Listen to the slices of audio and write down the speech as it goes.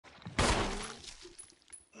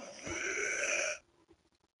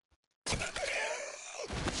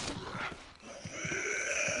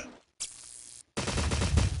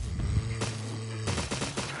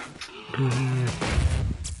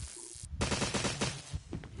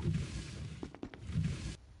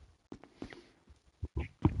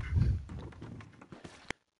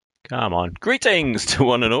Come on. Greetings to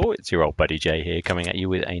one and all. It's your old buddy Jay here, coming at you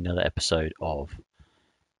with another episode of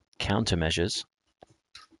Countermeasures.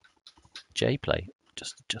 Jay play.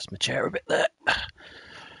 Just adjust my chair a bit there.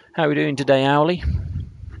 How are we doing today, Owly?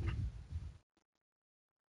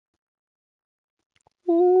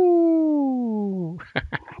 Ooh.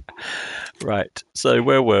 Right. So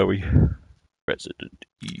where were we? Resident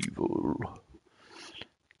Evil.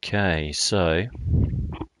 Okay, so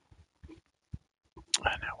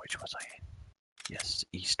now which was I in? Yes,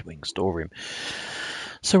 East Wing storeroom.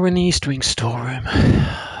 So we're in the East Wing storeroom.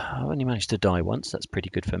 I've only managed to die once. That's pretty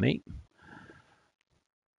good for me.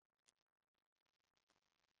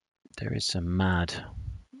 There is some mad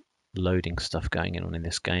loading stuff going on in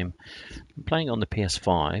this game. I'm playing on the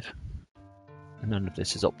PS5. None of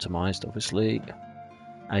this is optimized, obviously,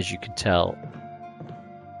 as you can tell.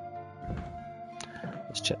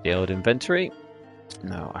 Let's check the old inventory.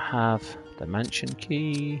 Now I have the mansion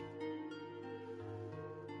key.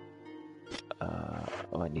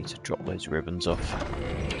 I need to drop those ribbons off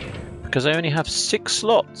because I only have 6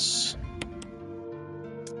 slots.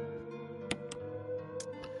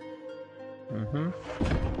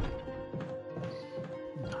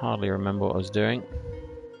 Hardly remember what I was doing.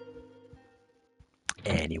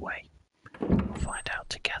 Anyway, we'll find out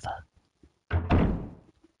together.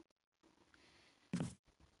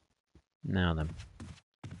 Now then.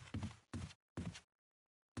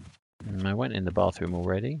 I went in the bathroom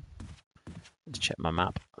already. Let's check my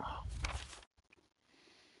map.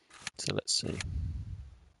 So let's see.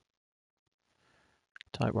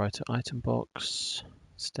 Typewriter item box.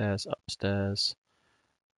 Stairs upstairs.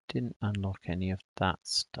 Didn't unlock any of that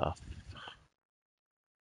stuff.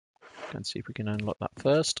 Let's see if we can unlock that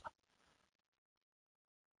first.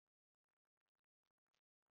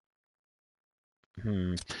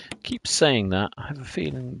 Keep saying that. I have a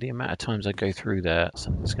feeling the amount of times I go through there,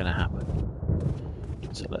 something's going to happen.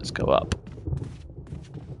 So let's go up.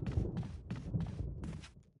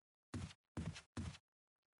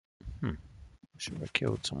 Sure I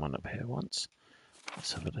killed someone up here once.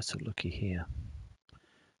 Let's have a little looky here.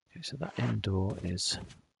 Okay, so that end door is...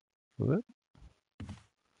 Whoop.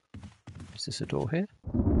 Is this a door here?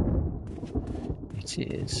 It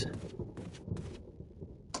is.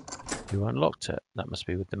 You unlocked it. That must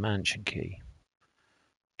be with the mansion key.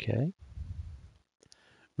 Okay.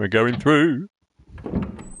 We're going through.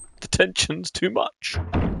 The tension's too much.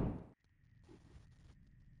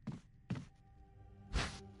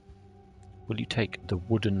 Will you take the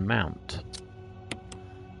wooden mount?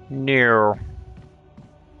 No.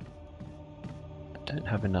 I don't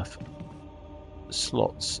have enough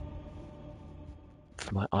slots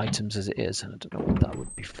for my items as it is, and I don't know what that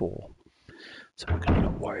would be for. So we're going to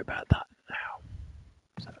not worry about that now.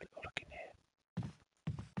 Let's have a little look in here.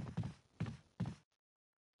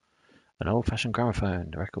 An old-fashioned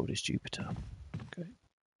gramophone. The record is Jupiter. Okay.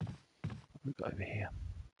 What have we got over here?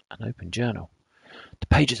 An open journal. The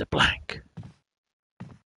pages are blank.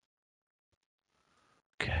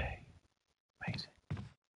 Okay. Amazing.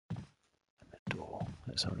 And the door.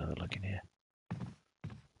 Let's have another look in here.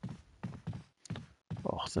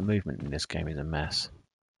 Oh, the movement in this game is a mess.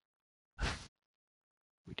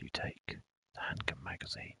 Would you take the handgun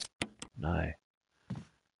magazine? No.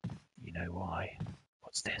 You know why.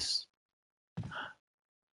 What's this?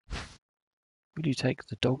 Would you take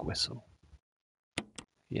the dog whistle?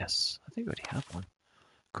 Yes, I think I already have one.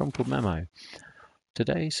 Crumpled memo.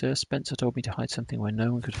 Today, Sir Spencer told me to hide something where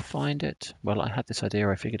no one could find it. Well, I had this idea.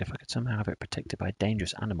 I figured if I could somehow have it protected by a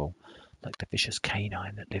dangerous animal, like the vicious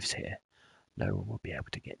canine that lives here, no one would be able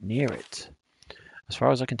to get near it. As far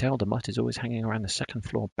as I can tell, the mutt is always hanging around the second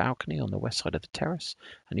floor balcony on the west side of the terrace,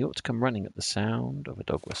 and he ought to come running at the sound of a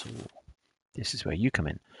dog whistle. This is where you come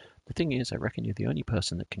in. The thing is, I reckon you're the only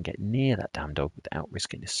person that can get near that damn dog without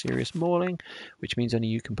risking a serious mauling, which means only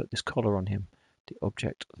you can put this collar on him. The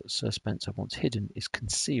object that Sir Spencer wants hidden is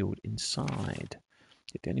concealed inside.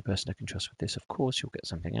 You're the only person I can trust with this. Of course, you'll get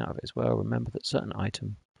something out of it as well. Remember that certain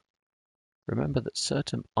item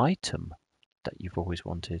that you've always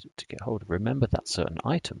wanted to get hold of. Remember that certain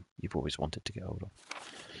item you've always wanted to get hold of.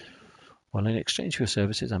 Well, in exchange for your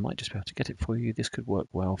services, I might just be able to get it for you. This could work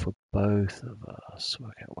well for both of us.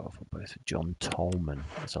 Work out well for both. John Tolman.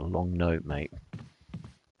 That's a long note, mate.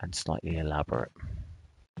 And slightly elaborate.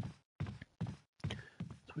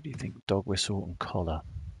 So what do you think? Dog whistle and collar.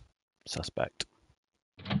 Suspect.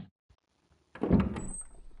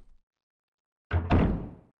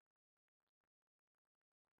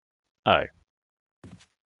 Oh.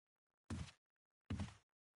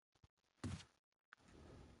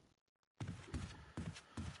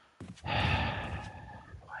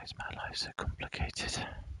 is my life so complicated?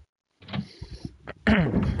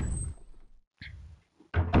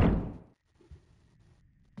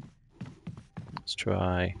 Let's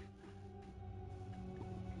try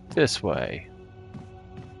this way.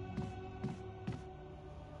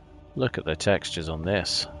 Look at the textures on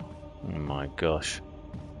this. Oh my gosh.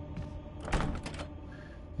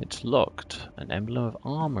 It's locked. An emblem of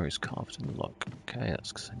armor is carved in the lock. Okay,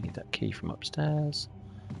 that's because I need that key from upstairs.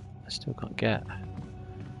 I still can't get.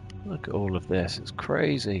 Look at all of this. It's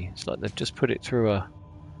crazy. It's like they've just put it through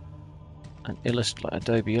an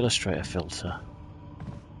Adobe Illustrator filter.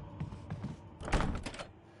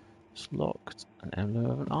 It's locked. An emblem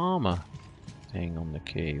of an armor thing on the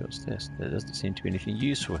key. What's this? There doesn't seem to be anything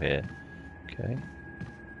useful here. Okay.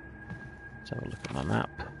 Let's have a look at my map.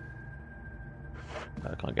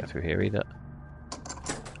 I can't get through here either.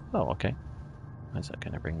 Oh, okay. How's that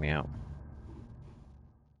going to bring me out?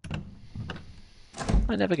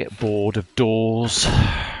 I never get bored of doors.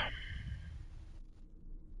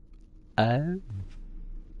 Oh.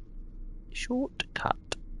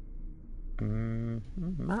 Shortcut.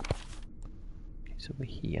 Map. Okay, so we're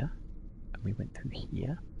here. And we went through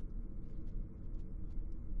here.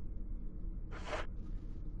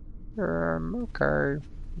 Okay.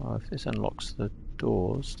 Well, if this unlocks the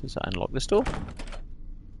doors, does that unlock this door?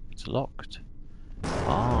 It's locked.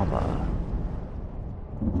 Armor.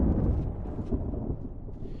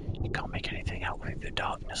 You can't make anything out with the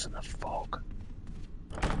darkness and the fog.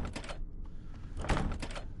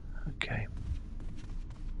 Okay.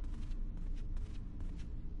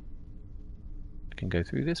 I can go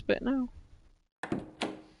through this bit now.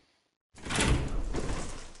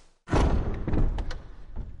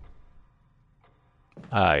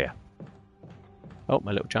 Ah, yeah. Oh,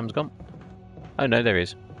 my little chum's gone. Oh no, there he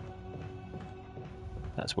is.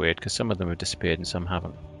 That's weird, because some of them have disappeared and some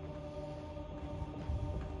haven't.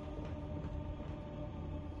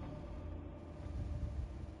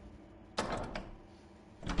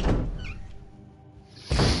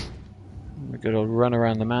 We're going to run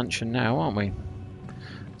around the mansion now, aren't we?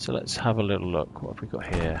 So let's have a little look. What have we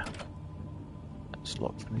got here? It's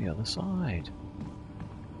locked from the other side.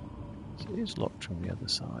 It is locked from the other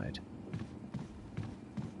side.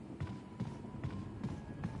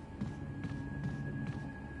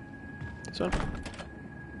 This one.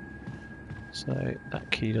 So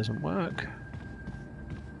that key doesn't work.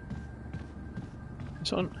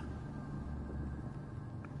 This one.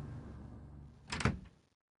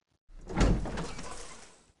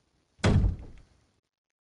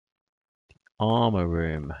 Armor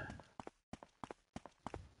room.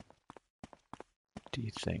 What do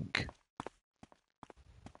you think?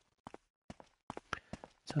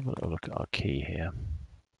 Let's have a little look at our key here.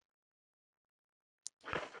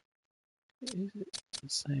 Is it the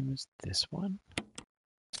same as this one?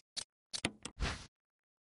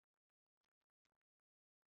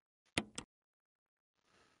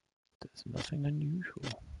 There's nothing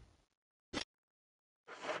unusual.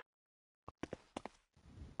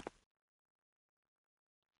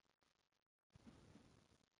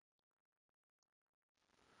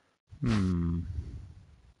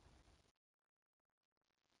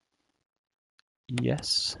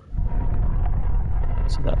 Yes.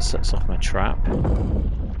 So that sets off my trap.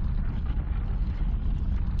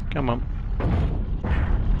 Come on.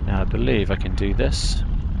 Now I believe I can do this.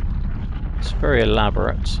 It's very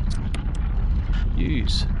elaborate.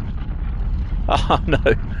 Use. Ah, no.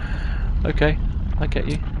 Okay, I get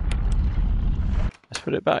you. Let's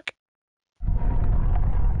put it back.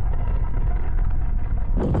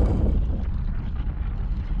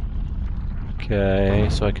 Okay,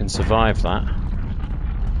 so I can survive that.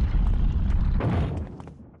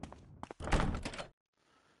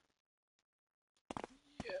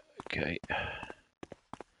 Okay.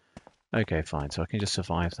 Okay, fine. So I can just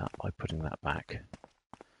survive that by putting that back.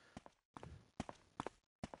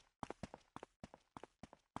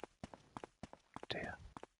 Dear.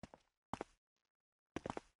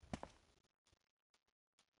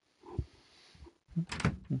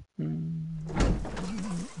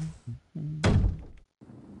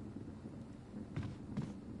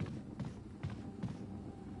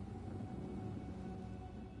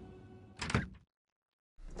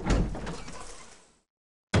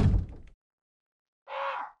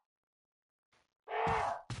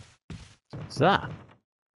 What's that?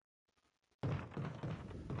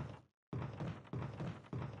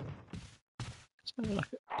 Something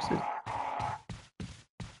like it.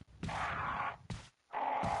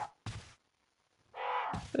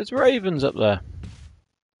 There's ravens up there.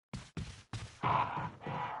 What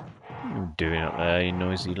are you doing up there, you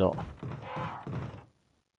noisy lot?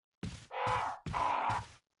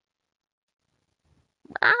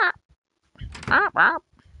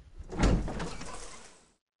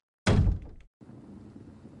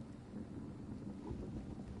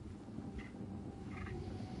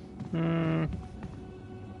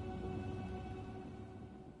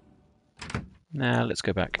 Nah, let's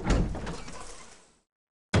go back.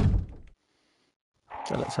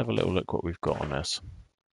 So let's have a little look what we've got on this.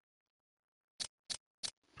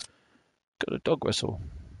 Got a dog whistle.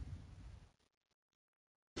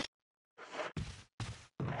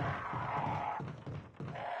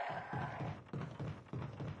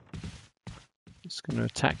 It's going to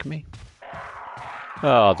attack me.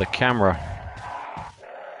 Oh, the camera.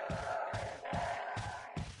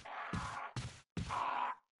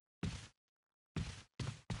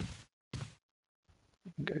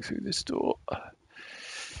 Go through this door.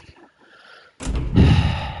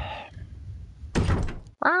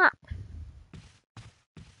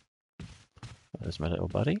 There's my little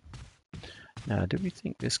buddy. Now, do we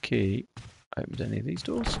think this key opens any of these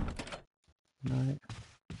doors? No.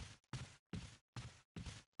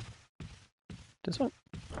 This one?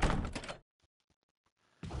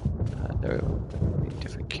 There are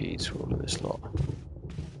different keys for all of this lot.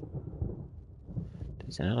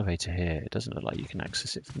 There's an elevator here. It doesn't look like you can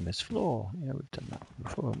access it from this floor. Yeah, we've done that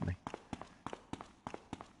before, haven't we?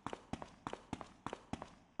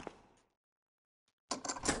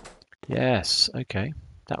 Yes, okay.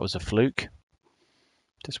 That was a fluke.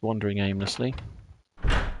 Just wandering aimlessly.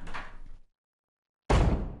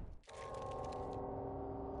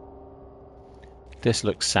 This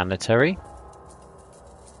looks sanitary.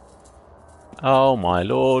 Oh my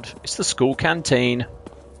lord, it's the school canteen.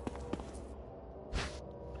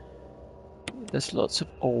 There's lots of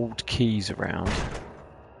old keys around.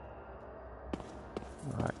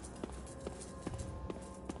 Right.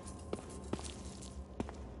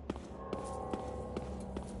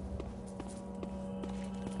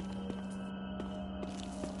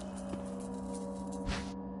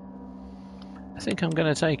 I think I'm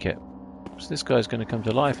going to take it. So this guy's going to come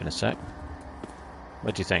to life in a sec.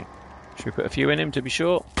 What do you think? Should we put a few in him to be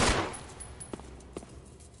sure?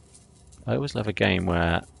 I always love a game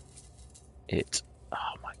where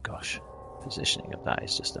oh my gosh, positioning of that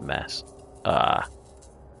is just a mess. Yeah,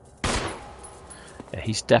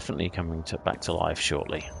 he's definitely coming back to life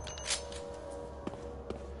shortly.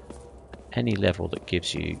 Any level that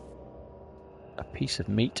gives you a piece of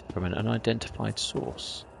meat from an unidentified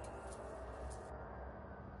source.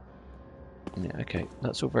 Yeah, okay,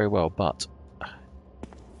 that's all very well, but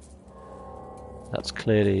that's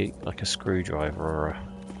clearly like a screwdriver or a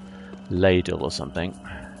ladle or something.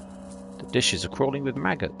 The dishes are crawling with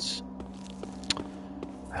maggots.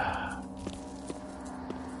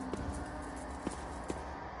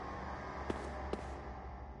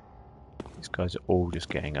 These guys are all just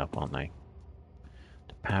getting up, aren't they?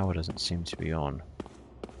 The power doesn't seem to be on.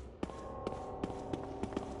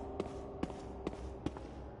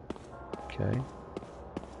 Okay.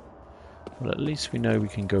 Well, at least we know we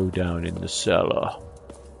can go down in the cellar.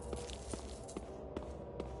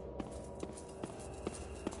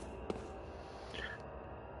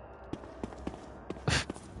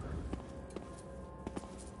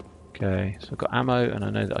 Okay, so I've got ammo and I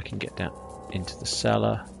know that I can get down into the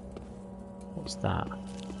cellar. What's that?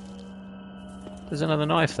 There's another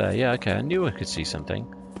knife there. Yeah, okay, I knew I could see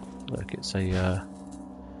something. Look, it's a...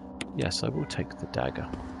 Yes, I will take the dagger.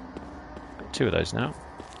 Got 2 of those now.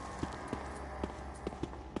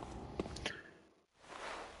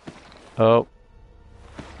 Oh.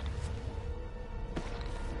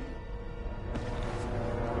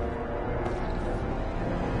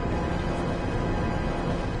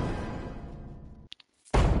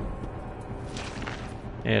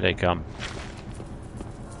 Here they come.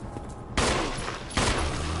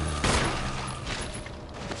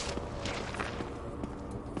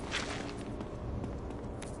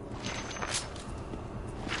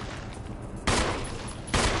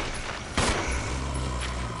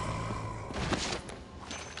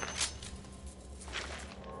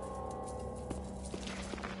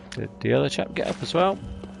 Did the other chap get up as well?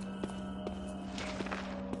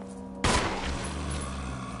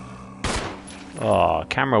 Oh,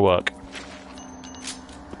 camera work.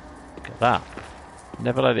 Look at that.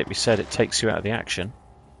 Never let it be said it takes you out of the action.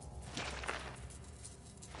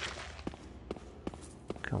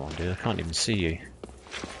 Come on, dude, I can't even see you.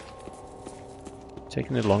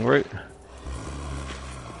 Taking the long route.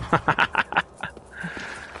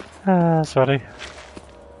 That's funny.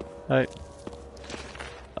 Right.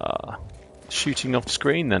 Shooting off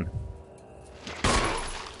screen then.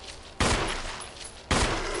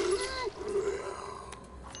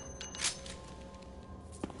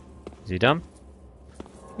 Is he done?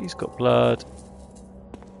 He's got blood.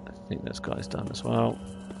 I think this guy's done as well.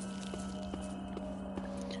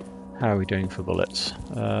 How are we doing for bullets?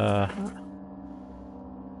 Yeah,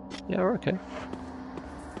 we're okay.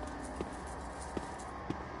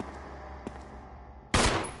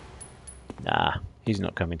 Nah, he's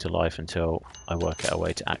not coming to life until I work out a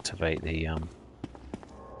way to activate the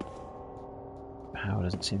power.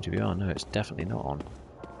 Doesn't seem to be on. No, it's definitely not on.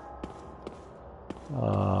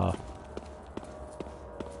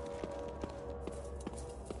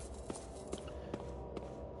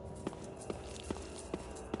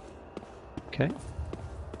 Okay.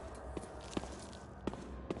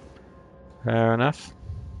 Fair enough.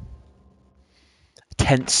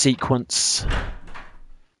 Tense sequence.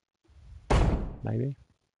 Maybe.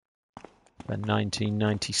 Then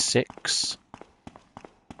 1996.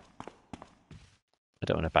 I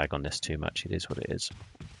don't want to bag on this too much. It is what it is.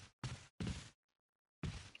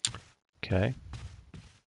 Okay.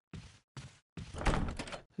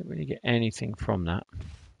 Didn't really get anything from that.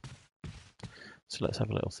 So let's have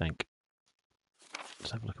a little think.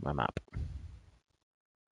 Let's have a look at my map.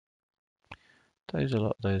 Those are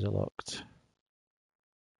locked, those are locked.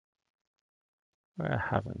 Where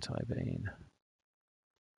haven't I been?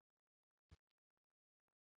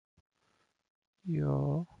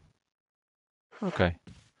 You're... Okay.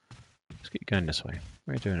 Let's keep going this way.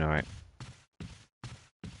 We're doing alright.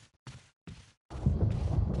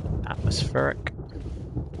 Atmospheric.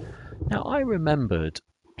 Now I remembered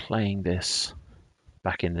playing this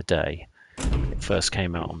back in the day. It first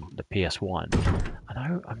came out on the PS1. And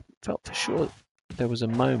I felt for sure there was a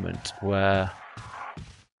moment where...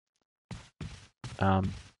 let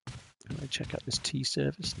me check out this tea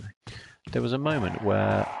service now. There was a moment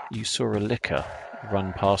where you saw a licker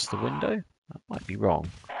run past the window. That might be wrong.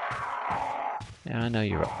 Yeah, I know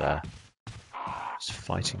you're up there. Just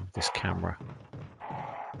fighting this camera.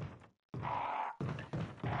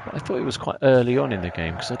 But I thought it was quite early on in the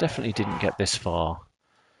game because I definitely didn't get this far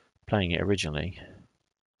playing it originally.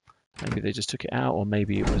 Maybe they just took it out, or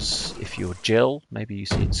maybe it was if you're Jill, maybe you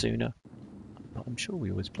see it sooner. But I'm sure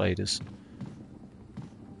we always played as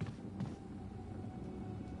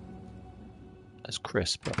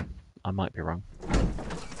Chris, but I might be wrong.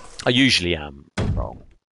 I usually am wrong.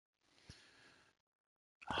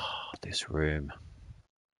 Oh, this room.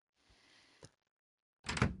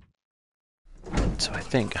 So I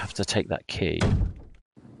think I have to take that key.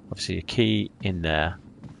 Obviously a key in there,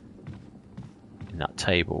 in that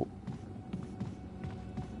table,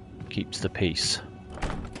 keeps the peace.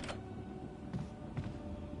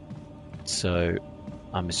 So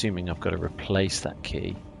I'm assuming I've got to replace that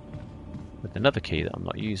key with another key that I'm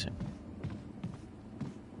not using.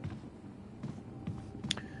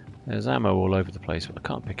 There's ammo all over the place, but I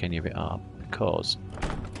can't pick any of it up because,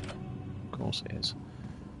 of course it is,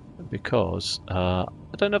 because I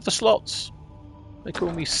don't have the slots. They call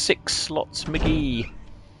me 6 slots McGee.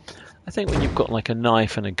 I think when you've got like a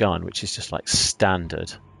knife and a gun, which is just like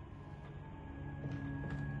standard.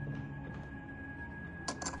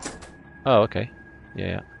 Oh, okay.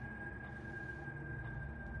 Yeah.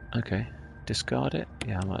 Okay. Discard it?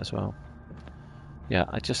 Yeah, I might as well. Yeah,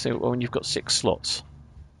 I just think, well, when you've got 6 slots,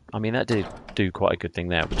 I mean, that did do quite a good thing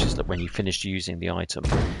there, which is that when you finished using the item,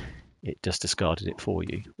 it just discarded it for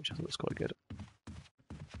you, which I thought was quite good.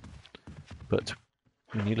 But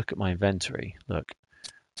when you look at my inventory, look,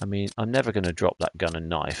 I mean, I'm never going to drop that gun and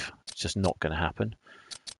knife. It's just not going to happen.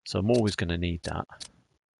 So I'm always going to need that.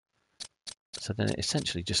 So then it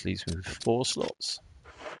essentially just leaves me with 4 slots.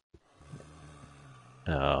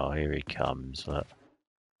 Oh, here he comes. Look.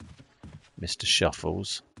 Mr.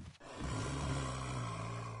 Shuffles.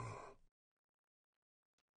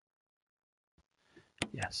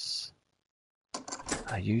 Yes.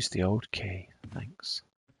 I used the old key. Thanks.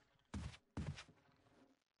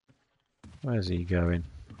 Where's he going?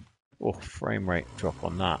 Oh, frame rate drop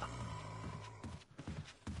on that.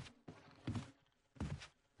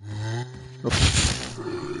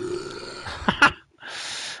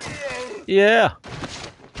 Yeah.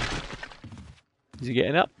 Is he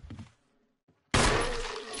getting up?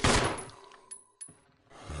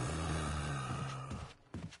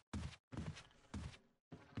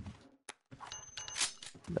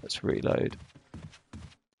 Let's reload.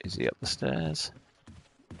 Is he up the stairs?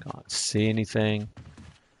 Can't see anything.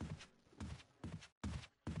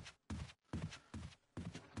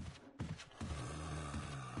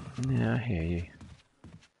 Yeah, I hear you.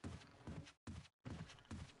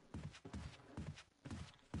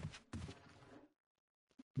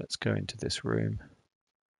 Let's go into this room.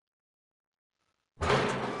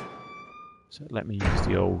 So let me use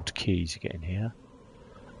the old key to get in here.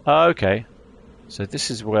 Oh, okay. So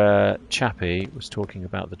this is where Chappie was talking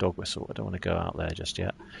about the dog whistle. I don't want to go out there just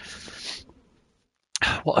yet.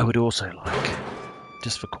 What I would also like,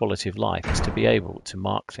 just for quality of life, is to be able to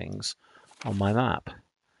mark things on my map.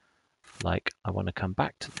 Like, I want to come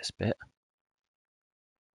back to this bit.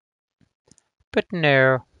 But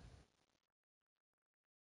no.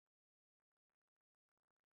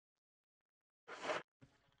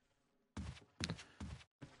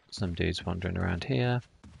 Some dudes wandering around here.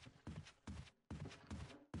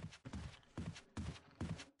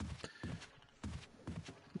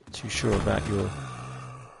 Not too sure about your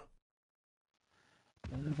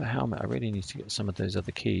helmet. I really need to get some of those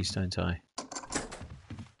other keys, don't I?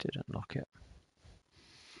 Did unlock it.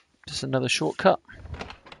 Just another shortcut.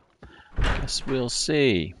 Guess we'll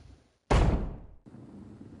see.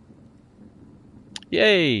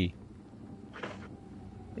 Yay!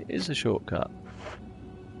 It is a shortcut.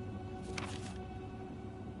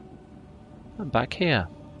 I'm back here.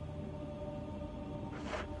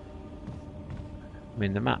 I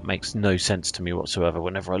mean, the map makes no sense to me whatsoever.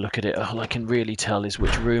 Whenever I look at it, all I can really tell is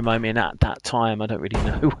which room I'm in at that time. I don't really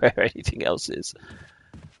know where anything else is.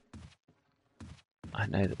 I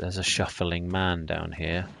know that there's a shuffling man down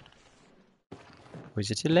here. Or is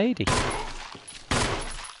it a lady?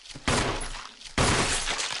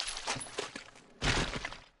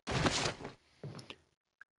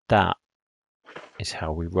 That is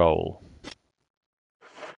how we roll.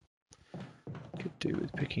 Could do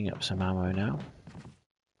with picking up some ammo now.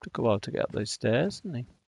 Took a while to get up those stairs, didn't he?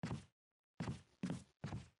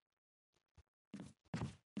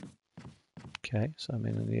 Okay, so I'm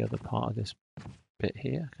in the other part of this bit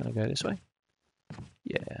here. Can I go this way?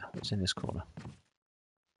 Yeah, it's in this corner.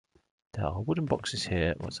 There are wooden boxes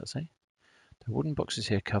here. What's that say? There are wooden boxes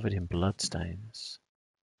here covered in bloodstains.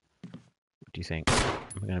 What do you think?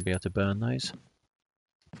 Am I going to be able to burn those?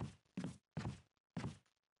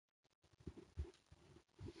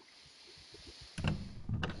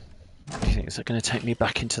 What do you think? Is that going to take me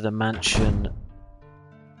back into the mansion?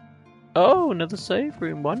 Oh, another save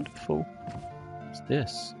room. Wonderful. What's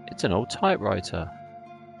this? It's an old typewriter.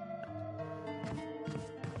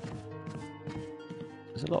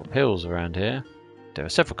 There's a lot of pills around here. There are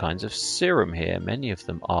several kinds of serum here. Many of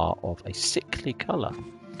them are of a sickly colour.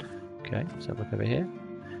 Okay, let's have a look over here.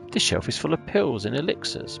 This shelf is full of pills and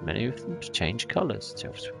elixirs. Many of them change colours.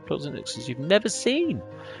 Shelves full of pills and elixirs you've never seen.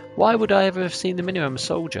 Why would I ever have seen them anyway? I'm a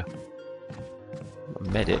soldier. I'm a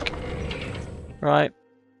medic. Right.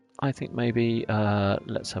 I think maybe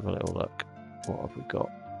let's have a little look. What have we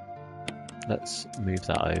got? Let's move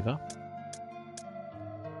that over.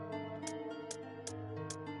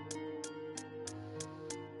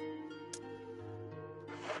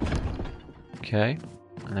 Okay,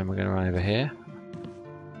 and then we're going to run over here.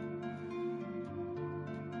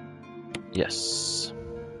 Yes.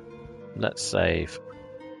 Let's save.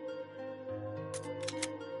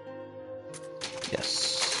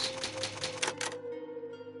 Yes.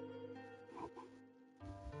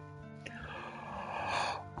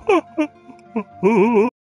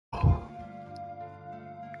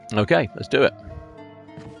 Okay, let's do it.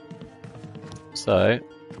 So,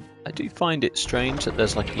 I do find it strange that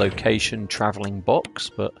there's like a location traveling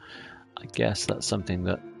box, but I guess that's something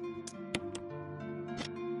that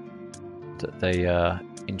they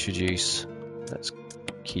introduce. Let's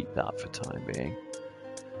keep that for time being.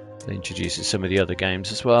 They introduce it in some of the other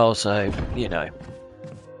games as well, so you know.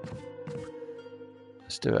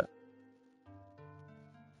 Let's do it.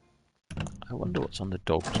 I wonder what's on the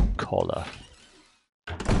dog's collar.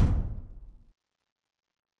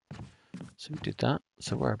 So we did that.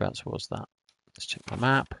 So whereabouts was that? Let's check the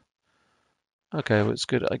map. Okay, well it's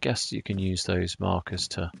good. I guess you can use those markers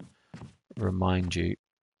to remind you.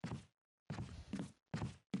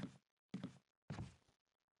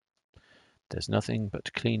 There's nothing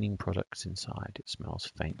but cleaning products inside. It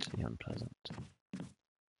smells faintly unpleasant.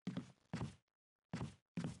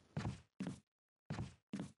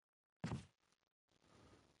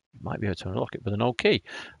 Might be able to unlock it with an old key.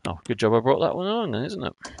 Oh, good job I brought that one along then, isn't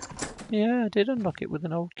it? Yeah, I did unlock it with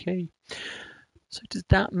an old key. So does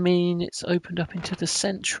that mean it's opened up into the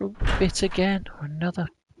central bit again? Or another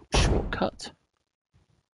shortcut?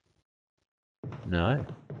 No.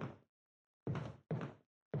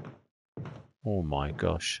 Oh my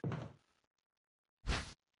gosh.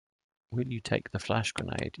 Will you take the flash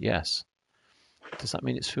grenade? Yes. Does that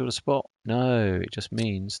mean it's filled a spot? No, it just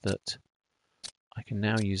means that I can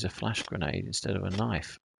now use a flash grenade instead of a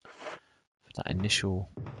knife for that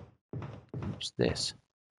initial... What's this?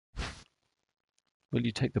 Will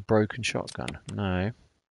you take the broken shotgun? No.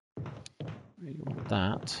 You want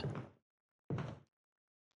that.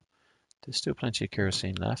 There's still plenty of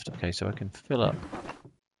kerosene left. Okay, so I can fill up.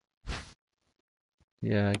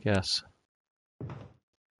 Yeah, I guess. Can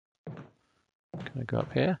I go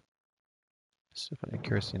up here? Still plenty of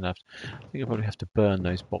kerosene left. I think I probably have to burn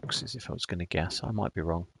those boxes if I was going to guess. I might be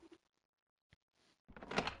wrong.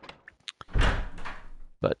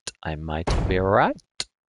 I might be right.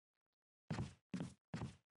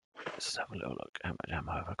 Let's have a little look. How much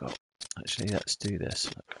ammo have I got? Actually, let's do this.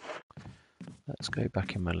 Look. Let's go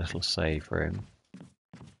back in my little save room.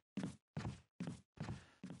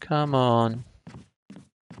 Come on.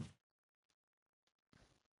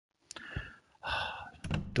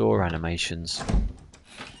 Door animations.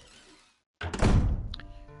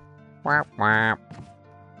 Wah, wah.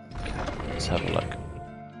 Okay, let's have a look.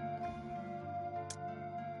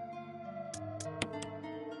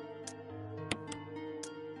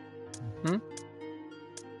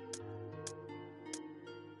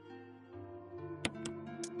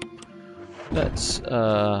 Let's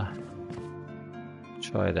try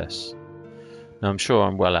this. Now I'm sure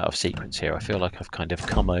I'm well out of sequence here. I feel like I've kind of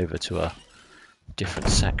come over to a different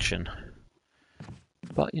section.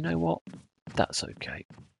 But you know what? That's okay.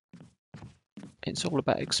 It's all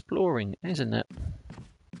about exploring, isn't it?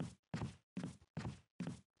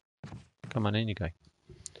 Come on, in you go.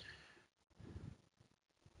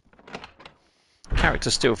 Character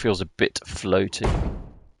still feels a bit floaty.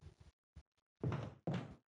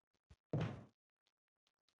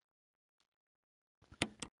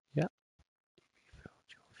 Yeah.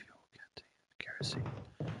 Kerosene.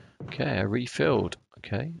 Okay, I refilled.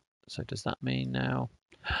 Okay, so does that mean now?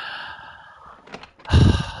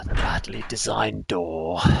 The badly designed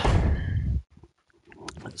door.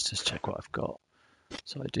 Let's just check what I've got.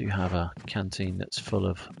 So I do have a canteen that's full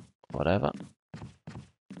of whatever.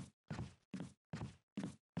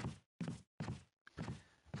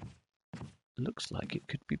 Looks like it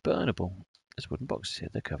could be burnable. There's wooden boxes here,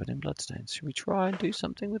 they're covered in bloodstains. Should we try and do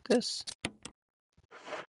something with this?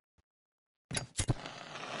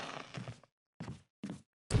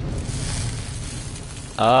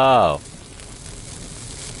 Oh.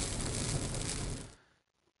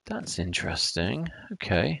 That's interesting.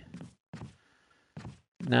 Okay.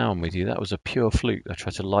 Now I'm with you. That was a pure fluke. I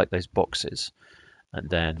tried to light those boxes and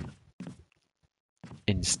then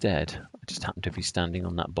instead I just happened to be standing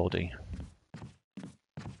on that body.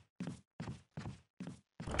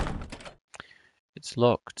 It's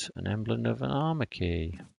locked. An emblem of an armor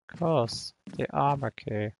key. Of course, the armor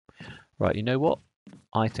key. Right, you know what?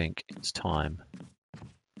 I think it's time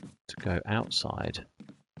to go outside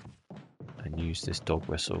and use this dog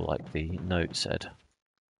whistle like the note said.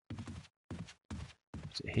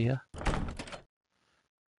 Is it here?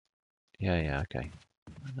 Yeah, okay.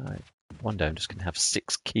 I know. One day I'm just going to have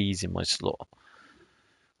 6 keys in my slot.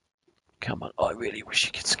 Come on, I really wish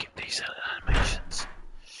you could skip these animations.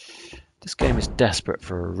 This game is desperate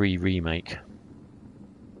for a remake.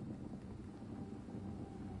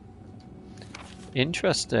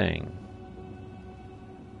 Interesting.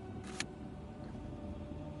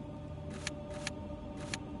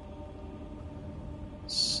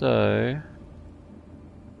 So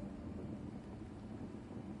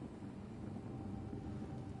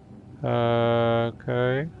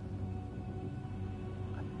okay.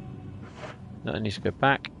 No, I need to go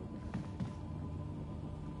back.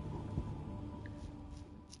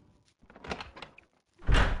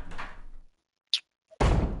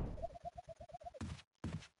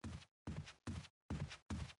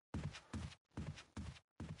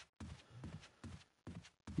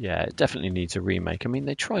 Yeah, it definitely needs a remake. I mean,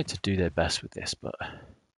 they tried to do their best with this, but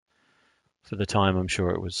for the time, I'm sure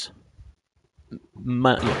it was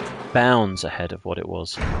bounds ahead of what it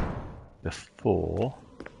was before.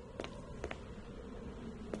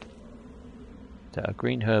 There are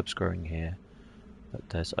green herbs growing here, but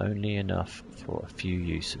there's only enough for a few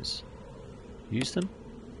uses. Use them?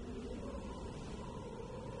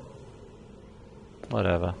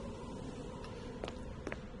 Whatever.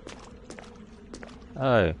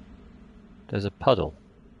 Oh, there's a puddle.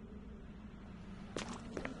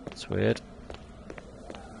 That's weird.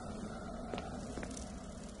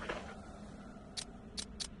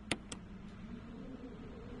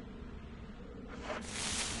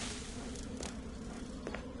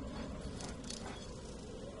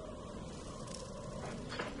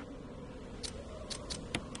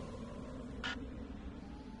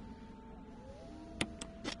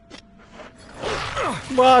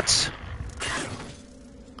 What?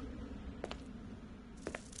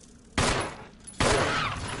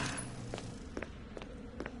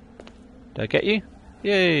 Did I get you?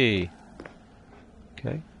 Yay!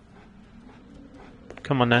 Okay.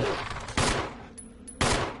 Come on then.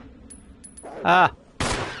 Ah!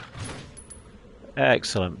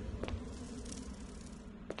 Excellent.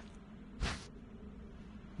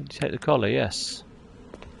 Did you take the collar? Yes.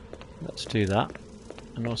 Let's do that.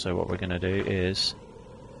 And also what we're going to do is...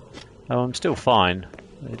 Oh, I'm still fine.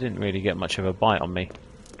 They didn't really get much of a bite on me.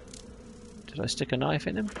 Did I stick a knife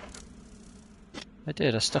in him? I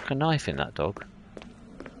did. I stuck a knife in that dog.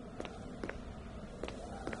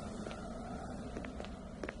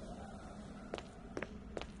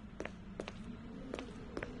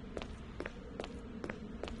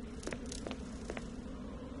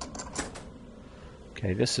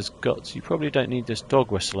 Okay, this has got... So you probably don't need this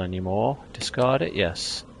dog whistle anymore. Discard it?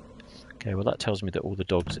 Yes. Okay, well that tells me that all the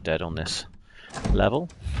dogs are dead on this level.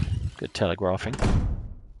 Good telegraphing.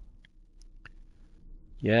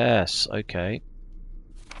 Yes, okay.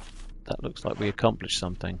 That looks like we accomplished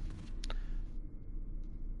something.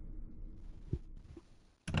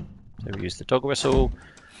 So we used the dog whistle.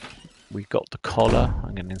 We got the collar.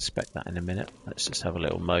 I'm going to inspect that in a minute. Let's just have a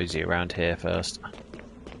little mosey around here first.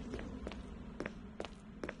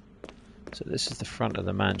 So this is the front of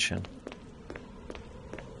the mansion.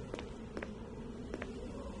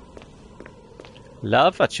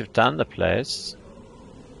 Love what you've done the place.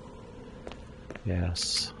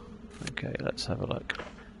 Yes. Okay, let's have a look.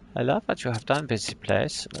 I love what you have done, busy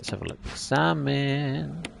place. Let's have a look.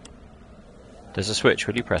 Examine. There's a switch.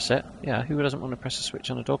 Will you press it? Yeah, who doesn't want to press a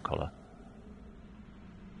switch on a dog collar?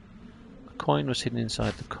 A coin was hidden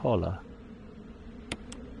inside the collar.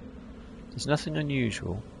 There's nothing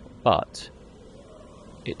unusual, but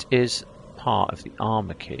it is part of the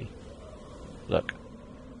armor key. Look.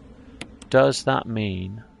 Does that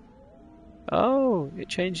mean... Oh, it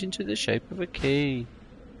changed into the shape of a key.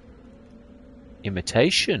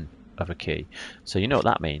 Imitation of a key. So you know what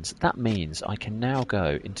that means? That means I can now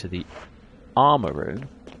go into the armor room,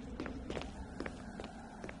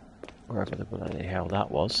 wherever the bloody hell that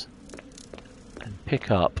was, and pick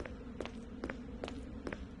up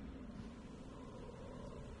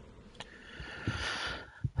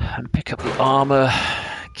the armor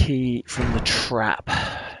key from the trap.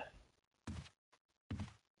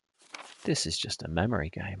 This is just a memory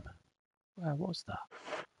game. Where was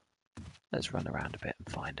that? Let's run around a bit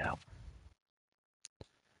and find out.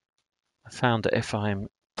 I found that if I'm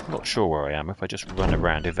not sure where I am, if I just run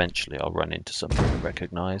around, eventually I'll run into something I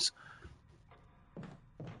recognise.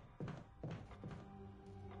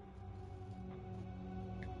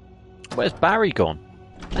 Where's Barry gone?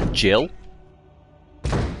 And Jill?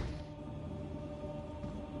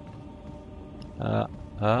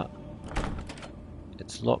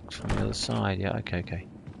 It's locked from the other side. Yeah, okay.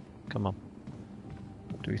 Come on.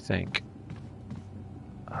 What do we think?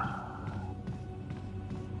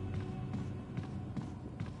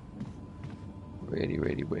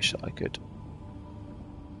 Really wish I could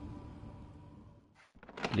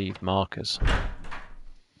leave markers.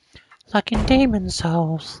 Like in Demon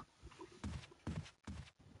Souls.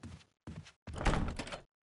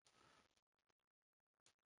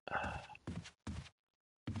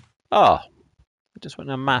 Ah, I just went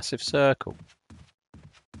in a massive circle.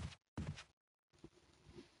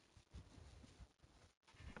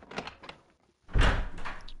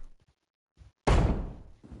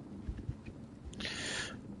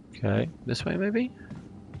 Okay, this way maybe?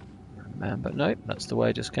 Remember, nope, that's the way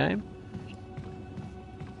I just came.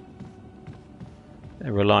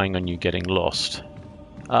 They're relying on you getting lost.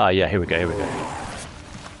 Ah, yeah, here we go.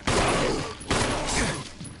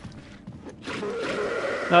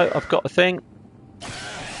 No, I've got a thing.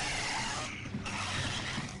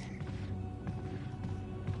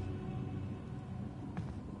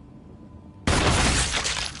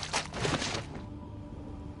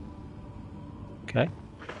 Okay.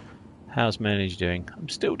 How's manage doing? I'm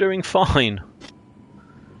still doing fine.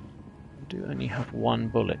 I do only have one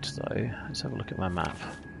bullet though. Let's have a look at my map.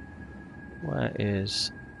 Where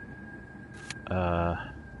is...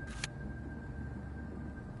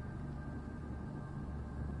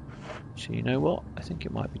 So you know what? I think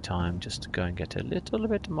it might be time just to go and get a little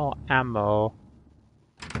bit more ammo.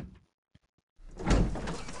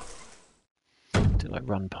 Till I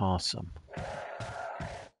run past some.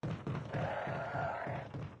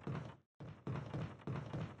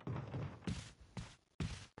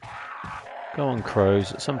 Go on,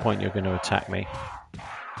 crows. At some point you're going to attack me.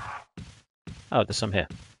 Oh, there's some here.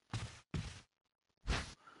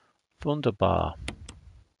 Wunderbar.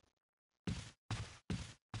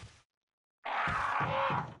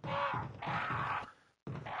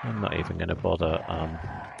 I'm not even going to bother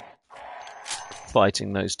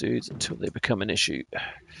fighting those dudes until they become an issue.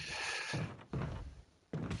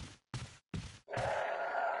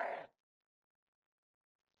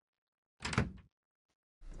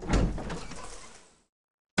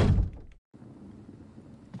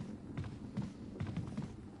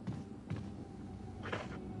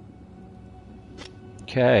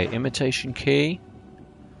 Okay, imitation key.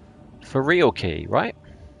 For real key, right?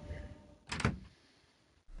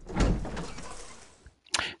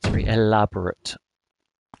 It's very elaborate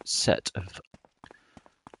set of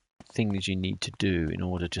things you need to do in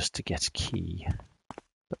order just to get a key.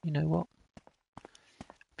 But you know what?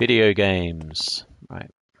 Video games. Right.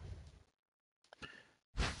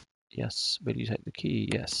 Yes. Will you take the key?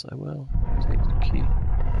 Yes, I will take the key.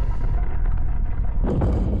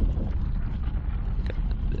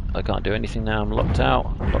 I can't do anything now. I'm locked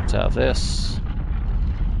out. I'm locked out of this.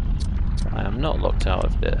 I am not locked out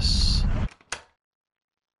of this.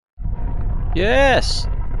 Yes!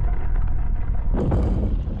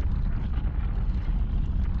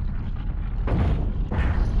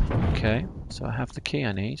 Okay, so I have the key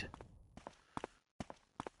I need.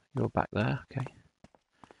 You're back there, okay.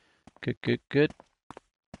 Good, good, good.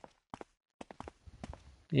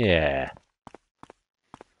 Yeah.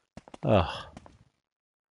 Ugh.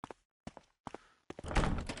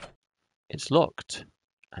 It's locked.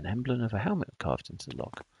 An emblem of a helmet carved into the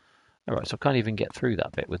lock. Alright, so I can't even get through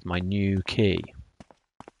that bit with my new key.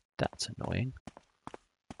 That's annoying.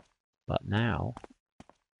 But now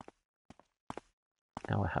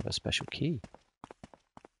I have a special key.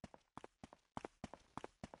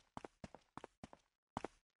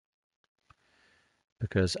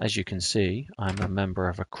 Because as you can see, I'm a member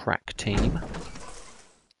of a crack team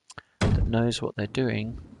that knows what they're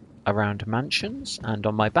doing around mansions, and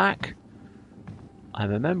on my back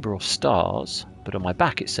I'm a member of STARS, but on my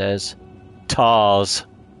back it says TARS.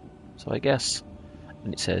 So I guess,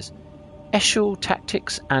 and it says Eshel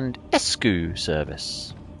Tactics and ESCU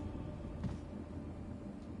Service.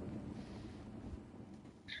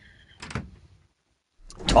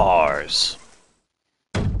 TARS.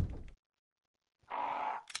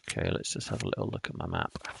 Okay, let's just have a little look at my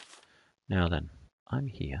map. Now then, I'm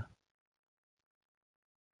here.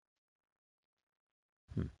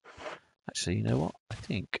 Actually, you know what? I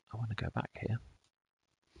think I want to go back here.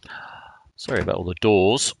 Sorry about all the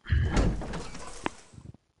doors.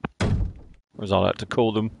 Or as I like to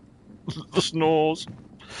call them, the snores.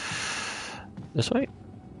 This way?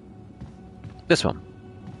 This one.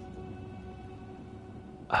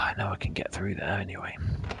 Oh, I know I can get through there anyway.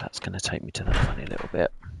 That's going to take me to that funny little bit.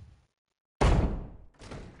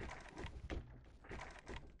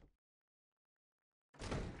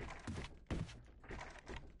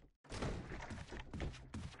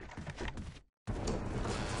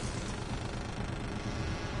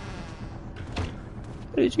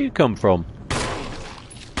 Where did you come from?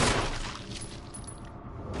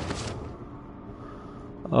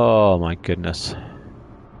 Oh my goodness.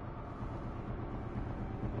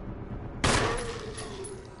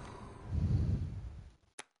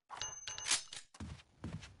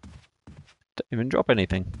 Don't even drop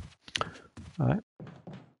anything. Alright.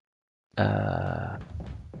 Now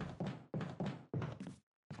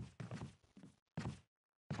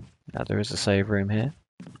there is a save room here.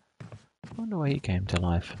 I wonder why he came to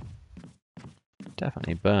life.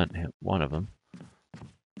 Definitely burnt one of them.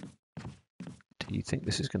 Do you think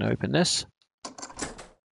this is going to open this?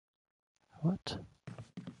 What?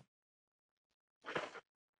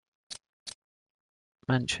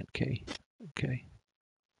 Mansion key. Okay.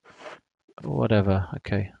 Whatever.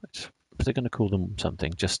 Okay. If they're going to call them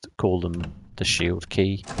something, just call them the shield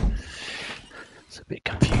key. It's a bit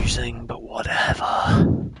confusing, but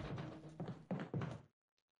whatever.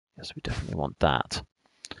 Yes, we definitely want that.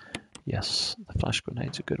 Yes, the flash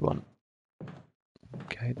grenade's a good one.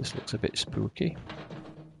 Okay, this looks a bit spooky.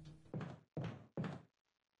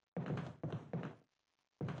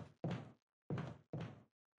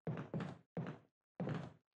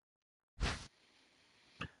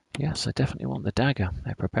 Yes, I definitely want the dagger.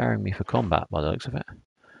 They're preparing me for combat by the looks of it.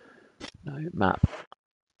 No, map.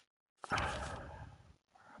 Where am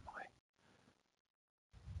I?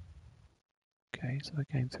 Okay, so I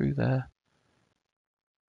came through there.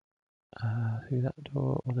 Through that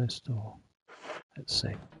door or this door? Let's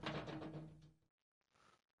see.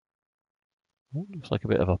 Oh, looks like a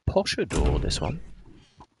bit of a posher door, this one.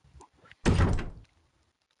 What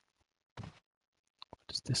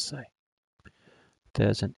does this say?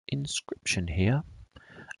 There's an inscription here.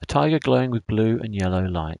 A tiger glowing with blue and yellow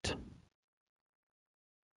light.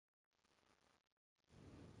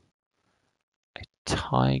 A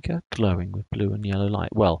tiger glowing with blue and yellow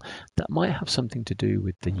light. Well, that might have something to do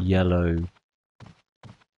with the yellow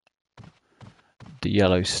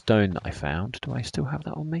stone that I found. Do I still have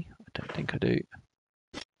that on me? I don't think I do.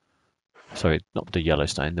 Sorry, not the yellow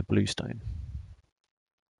stone, the blue stone.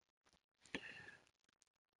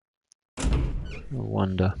 I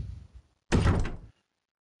wonder.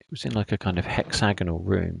 It was in like a kind of hexagonal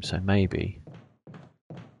room, so maybe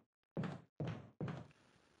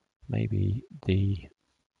the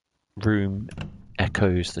room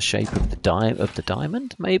echoes the shape of the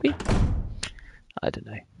diamond, maybe? I don't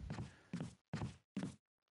know.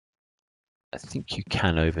 I think you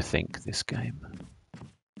can overthink this game.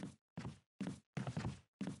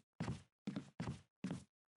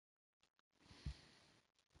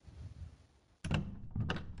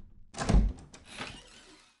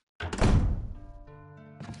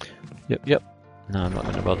 Yep. No, I'm not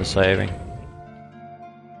going to bother saving.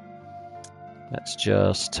 Let's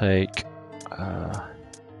just take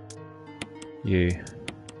you.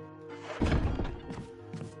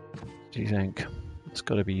 Do you think it's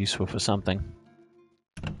got to be useful for something?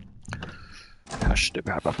 Has to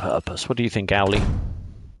have a purpose. What do you think, Owly?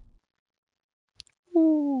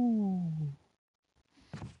 Ooh.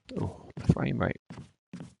 Oh, the frame rate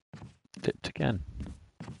dipped again.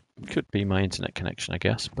 Could be my internet connection, I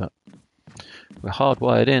guess, but we're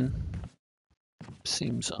hardwired in.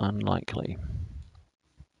 Seems unlikely.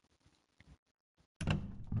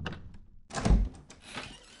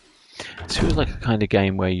 This feels like a kind of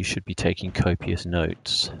game where you should be taking copious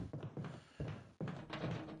notes.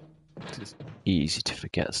 It's easy to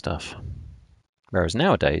forget stuff. Whereas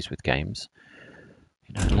nowadays with games,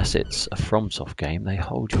 you know, unless it's a FromSoft game, they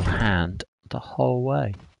hold your hand the whole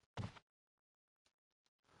way.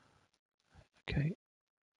 Okay,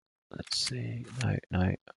 let's see. No,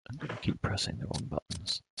 I'm going to keep pressing the wrong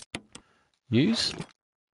buttons. Use?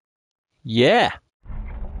 Yeah!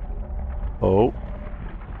 Oh.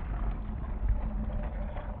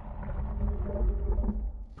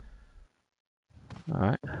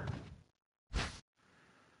 Alright.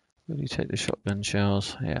 Will you take the shotgun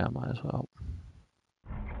shells? Yeah, I might as well.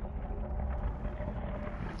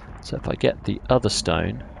 So if I get the other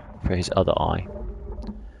stone for his other eye.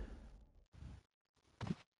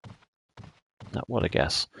 Now, what a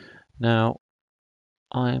guess. Now,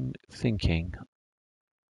 I'm thinking,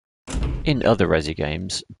 in other Resi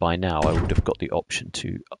games, by now I would have got the option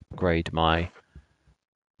to upgrade my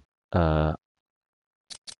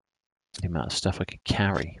the amount of stuff I could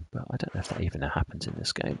carry, but I don't know if that even happens in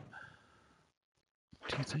this game.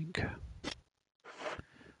 What do you think? I'm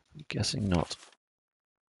guessing not.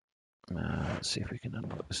 Let's see if we can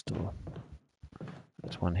unlock this door.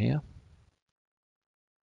 There's one here.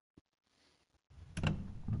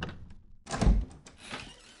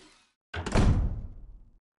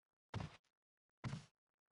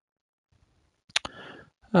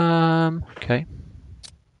 Okay.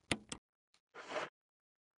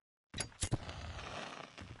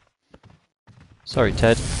 Sorry,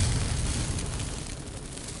 Ted.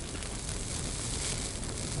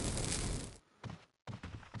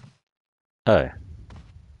 Oh.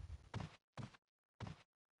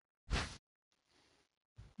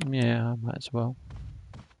 Yeah, I might as well.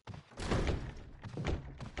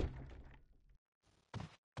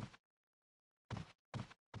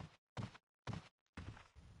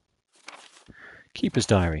 Keeper's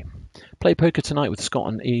Diary. Play poker tonight with Scott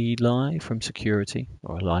and Eli from Security,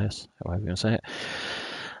 or Elias, however you want to say it.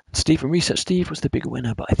 Steve from Research. Steve was the bigger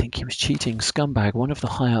winner, but I think he was cheating. Scumbag. One of the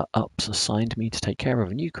higher ups assigned me to take care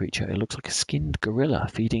of a new creature. It looks like a skinned gorilla.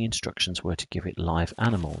 Feeding instructions were to give it live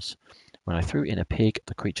animals. When I threw in a pig,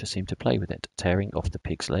 the creature seemed to play with it, tearing off the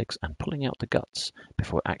pig's legs and pulling out the guts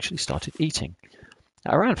before it actually started eating.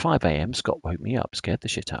 At around 5 a.m, Scott woke me up, scared the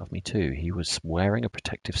shit out of me too. He was wearing a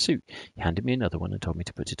protective suit. He handed me another one and told me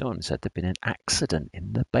to put it on and said there'd been an accident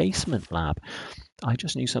in the basement lab. I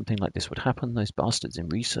just knew something like this would happen. Those bastards in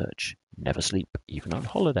Research never sleep, even on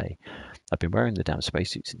holiday. I've been wearing the damn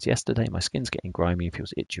spacesuit since yesterday. My skin's getting grimy,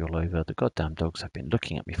 feels itchy all over. The goddamn dogs have been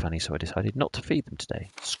looking at me funny, so I decided not to feed them today.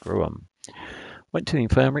 Screw 'em. Went to the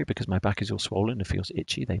infirmary because my back is all swollen and feels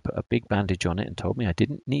itchy. They put a big bandage on it and told me I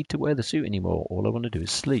didn't need to wear the suit anymore. All I want to do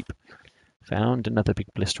is sleep. Found another big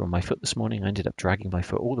blister on my foot this morning. I ended up dragging my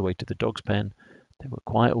foot all the way to the dog's pen. They were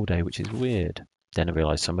quiet all day, which is weird. Then I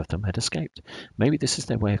realised some of them had escaped. Maybe this is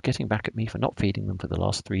their way of getting back at me for not feeding them for the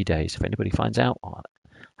last 3 days. If anybody finds out, I'll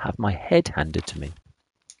have my head handed to me.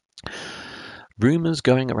 Rumours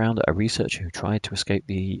going around that a researcher who tried to escape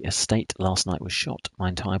the estate last night was shot. My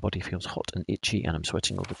entire body feels hot and itchy and I'm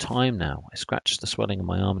sweating all the time now. I scratched the swelling in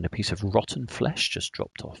my arm and a piece of rotten flesh just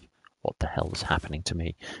dropped off. What the hell is happening to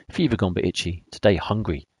me? Fever gone but itchy. Today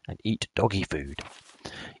hungry and eat doggy food.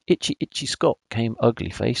 Itchy Itchy Scott came ugly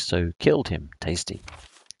face, so killed him. Tasty.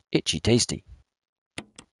 Itchy tasty.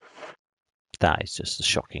 That is just a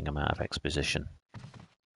shocking amount of exposition.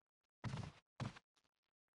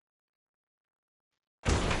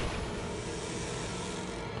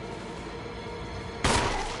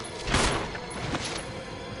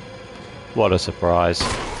 What a surprise.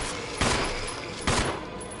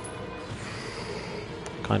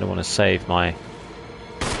 Kind of want to save my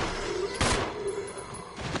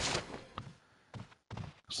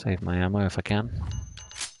Save my ammo if I can.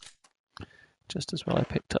 Just as well I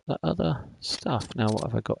picked up that other stuff. Now what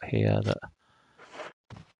have I got here that...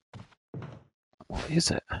 What is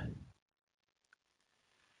it?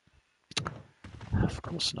 Of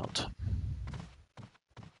course not.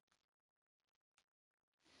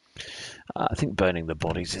 I think burning the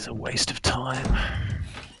bodies is a waste of time.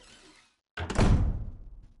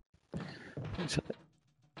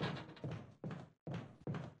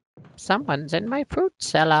 Someone's in my fruit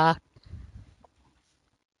cellar.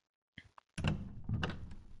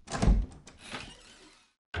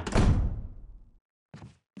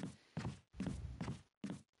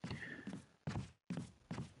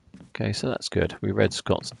 Okay, so that's good. We read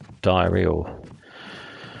Scott's diary or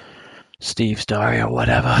Steve's diary or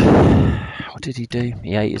whatever. What did he do?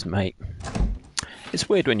 He ate his mate. It's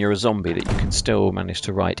weird when you're a zombie that you can still manage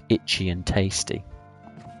to write itchy and tasty.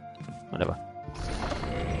 Whatever.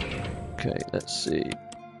 Okay, let's see.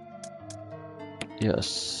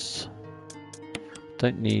 Yes.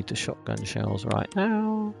 Don't need the shotgun shells right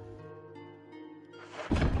now.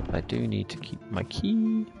 I do need to keep my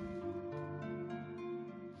key.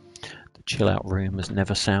 The chill out room has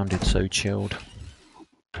never sounded so chilled.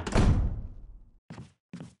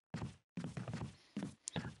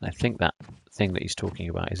 I think that thing that he's talking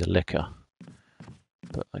about is a liquor,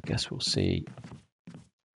 but I guess we'll see.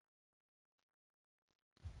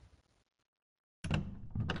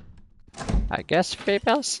 I guess we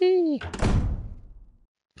will see.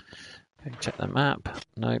 Okay, check the map.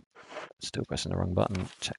 Nope, still pressing the wrong button.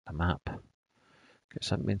 Check the map. Okay,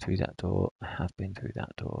 so I haven't been through that door. I have been through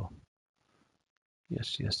that door.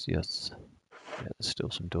 Yes, yes, yes. Yeah, there's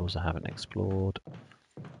still some doors I haven't explored.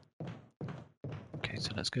 Okay,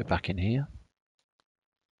 so let's go back in here.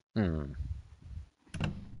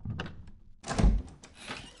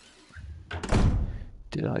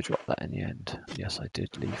 Did I drop that in the end? Yes, I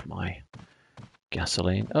did leave my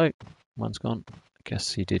gasoline. Oh, one's gone. I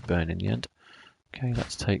guess he did burn in the end. Okay,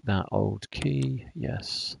 let's take that old key.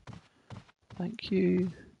 Yes. Thank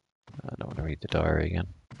you. I don't want to read the diary again.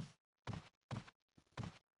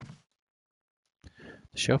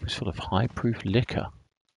 The shelf is full of high-proof liquor.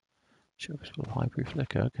 Shelf is full of high-proof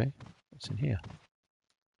liquor. Okay, what's in here?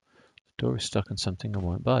 The door is stuck on something and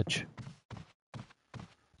won't budge.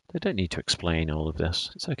 They don't need to explain all of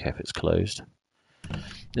this. It's okay if it's closed.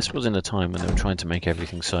 This was in a time when they were trying to make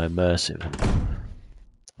everything so immersive, and,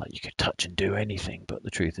 like, you could touch and do anything. But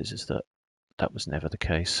the truth is that that was never the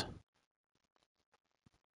case.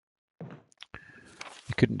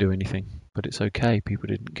 You couldn't do anything, but it's okay. People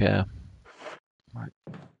didn't care. Right.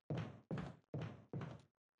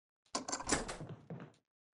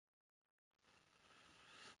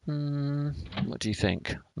 What do you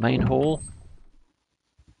think? Main hall?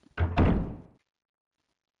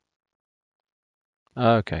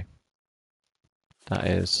 Okay. That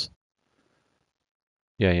is...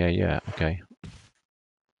 Yeah. Okay.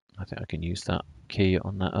 I think I can use that key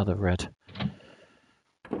on that other red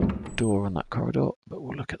door on that corridor, but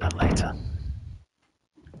we'll look at that later.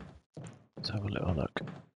 Let's have a little look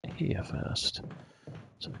here first.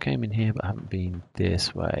 So I came in here but haven't been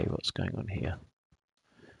this way. What's going on here?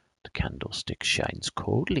 The candlestick shines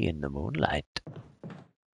coldly in the moonlight.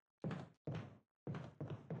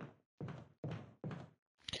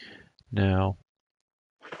 Now,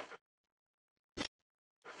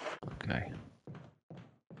 okay.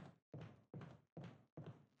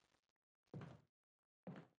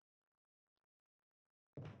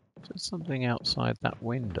 There's something outside that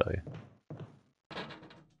window.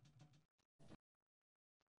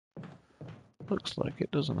 Looks like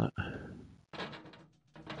it, doesn't it?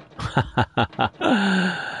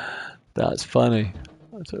 That's funny.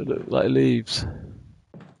 That's what it looks like leaves.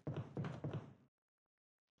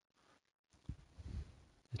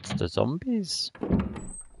 It's the zombies.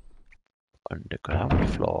 Underground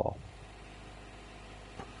floor.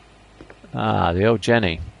 Ah, the old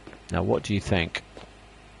Jenny. Now what do you think?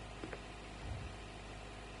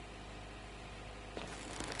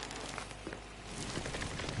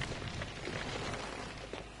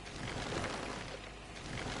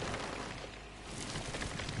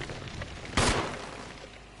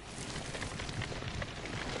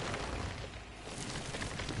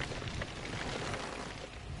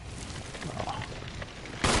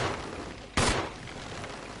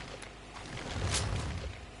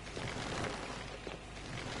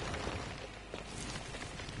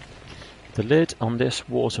 The lid on this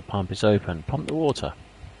water pump is open. Pump the water.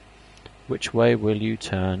 Which way will you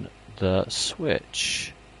turn the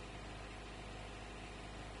switch?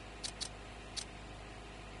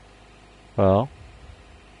 Well,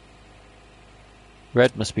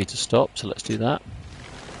 red must be to stop, so let's do that.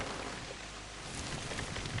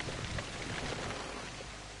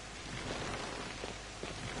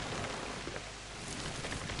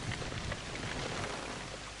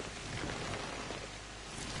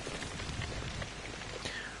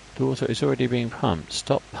 The water is already being pumped.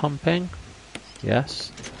 Stop pumping.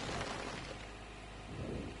 Yes.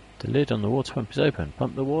 The lid on the water pump is open.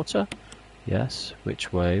 Pump the water. Yes.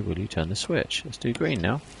 Which way will you turn the switch? Let's do green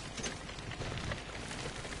now.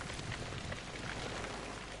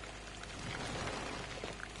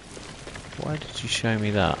 Why did you show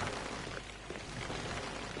me that?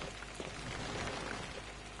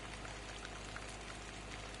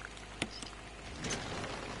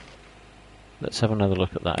 Let's have another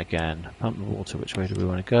look at that again. Pump the water, which way do we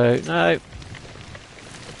want to go? No!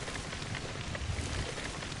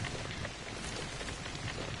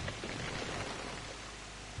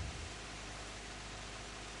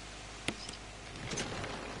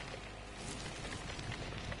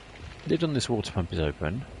 Lid on this water pump is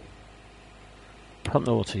open. Pump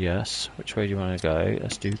the water, yes. Which way do you want to go?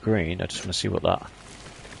 Let's do green. I just want to see what that...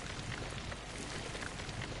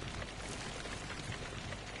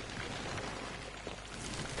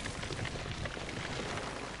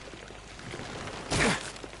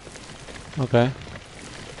 Okay.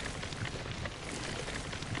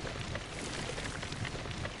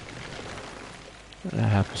 I don't know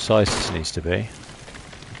how precise this needs to be.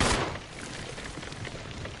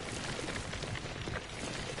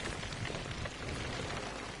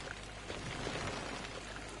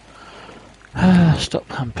 Stop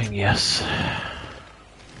pumping, yes. Is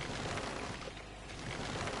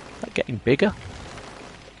that getting bigger?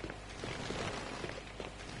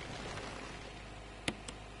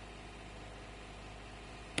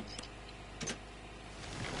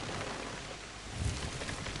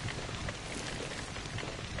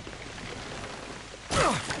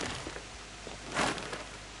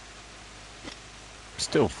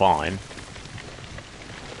 Still fine.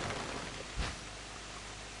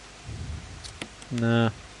 Nah.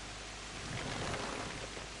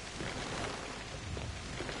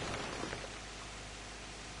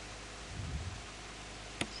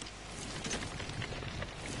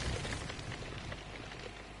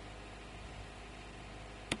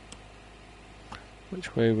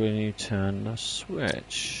 Which way will you turn the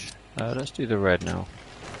switch? Let's do the red now.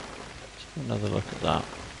 Let's have another look at that.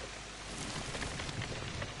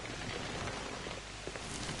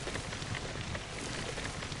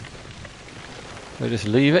 We'll just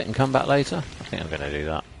leave it and come back later? I think I'm going to do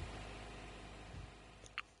that.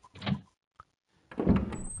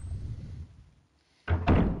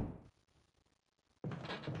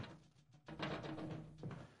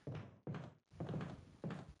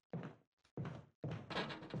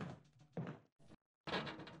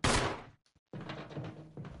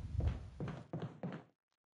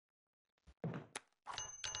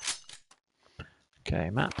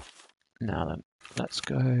 Okay, map. Now then, let's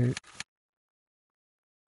go.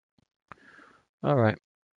 Alright.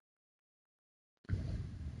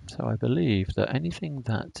 So I believe that anything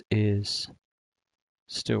that is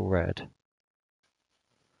still red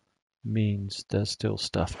means there's still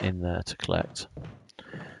stuff in there to collect.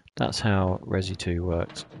 That's how Resi 2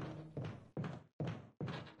 worked.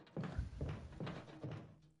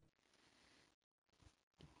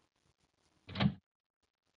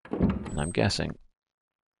 And I'm guessing.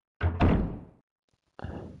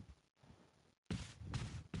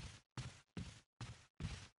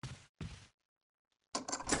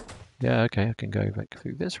 Yeah, okay, I can go back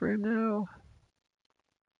through this room now.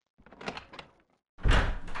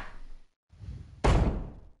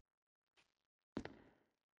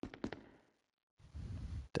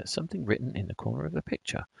 There's something written in the corner of the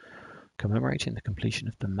picture, commemorating the completion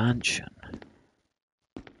of the mansion.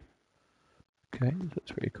 Okay,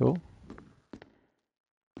 that's pretty cool.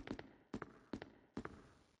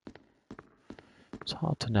 It's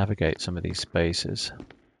hard to navigate some of these spaces.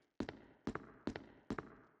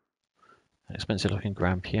 An expensive looking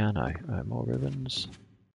grand piano. More ribbons.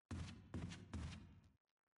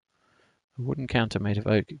 A wooden counter made of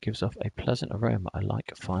oak. It gives off a pleasant aroma. I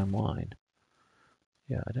like fine wine.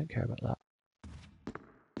 Yeah, I don't care about that.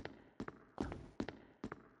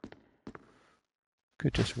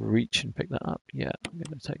 Could just reach and pick that up. Yeah, I'm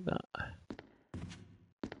going to take that.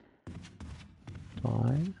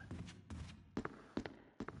 Fine.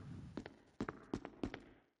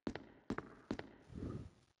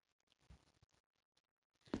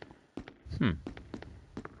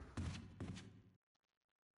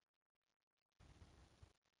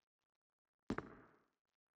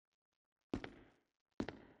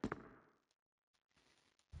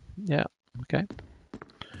 Yeah, okay.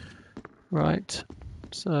 Right,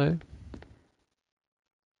 so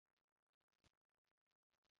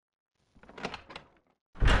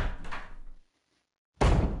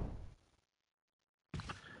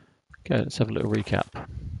okay, let's have a little recap.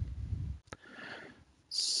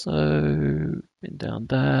 So, been down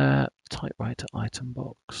there, typewriter item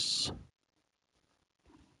box.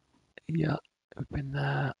 Yeah, we've been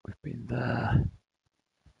there, we've been there.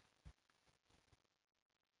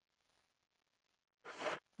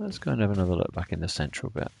 Let's go and have another look back in the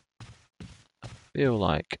central bit. I feel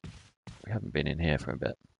like we haven't been in here for a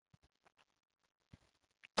bit.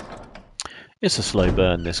 It's a slow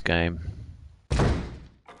burn, this game.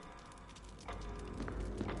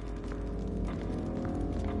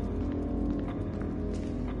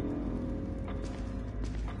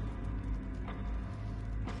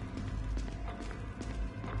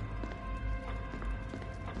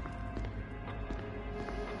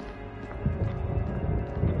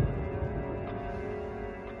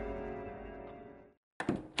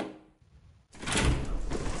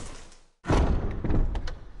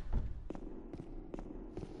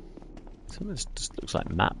 Some of this just looks like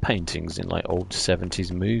matte paintings in like old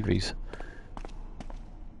 70s movies.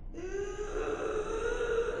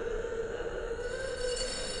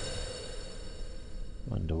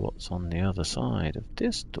 Wonder what's on the other side of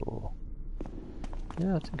this door.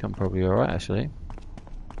 Yeah, I think I'm probably alright actually.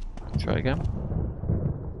 Try again.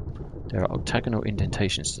 There are octagonal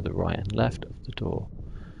indentations to the right and left of the door,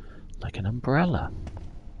 like an umbrella.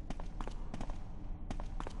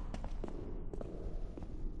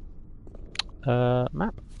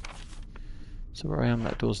 Map. So where I am,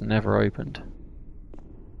 that door's never opened.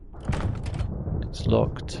 It's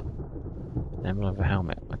locked. Emblem of a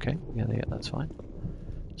helmet. Okay, yeah, that's fine.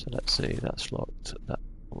 So let's see, that's locked. That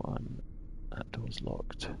one, that door's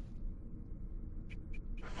locked.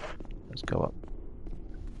 Let's go up.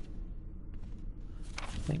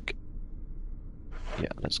 I think. Yeah,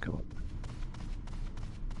 let's go up.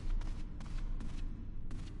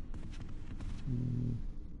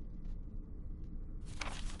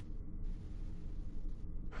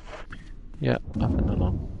 Yeah, up and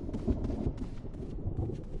along.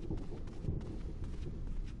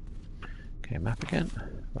 Okay, map again.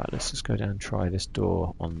 Right, let's just go down and try this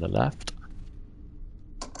door on the left.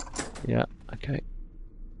 Yeah, okay.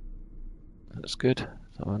 That's good.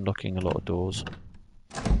 So I'm unlocking a lot of doors.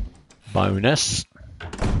 Bonus!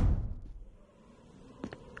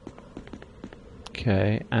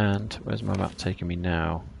 Okay, and where's my map taking me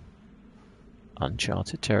now?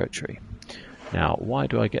 Uncharted territory. Now, why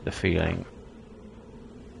do I get the feeling...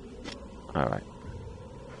 Alright.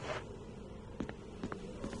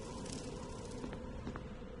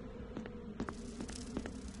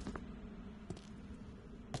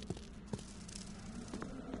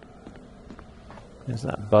 There's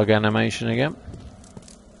that bug animation again.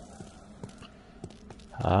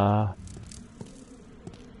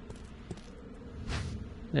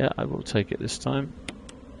 Yeah, I will take it this time.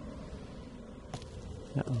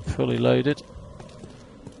 Yeah, I'm fully loaded.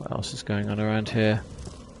 What else is going on around here?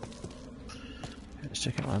 Let's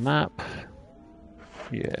check out my map.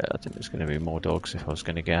 Yeah, I think there's going to be more dogs if I was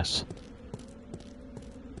going to guess.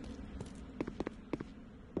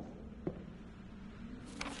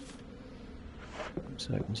 This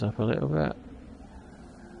opens up a little bit.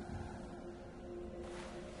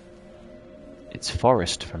 It's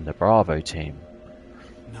Forrest from the Bravo team.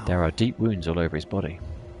 No. There are deep wounds all over his body.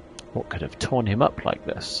 What could have torn him up like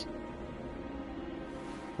this?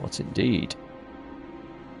 What indeed?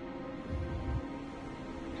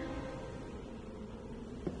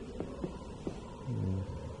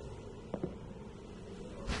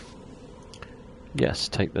 Yes,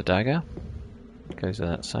 take the dagger. Goes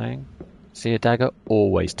without saying. See a dagger?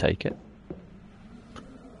 Always take it.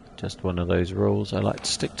 Just one of those rules I like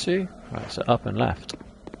to stick to. Right, so up and left.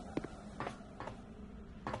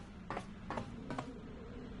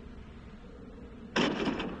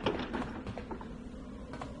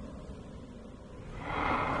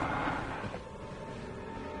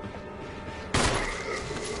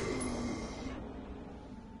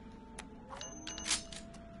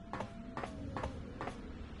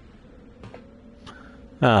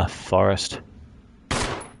 Ah, Forrest.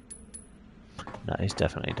 No, he's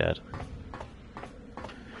definitely dead.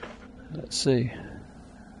 Let's see.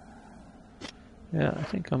 Yeah, I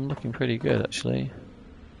think I'm looking pretty good actually.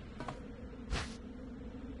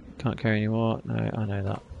 Can't carry any more. No, I know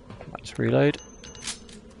that. Right, let's reload.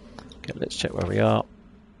 Okay, let's check where we are.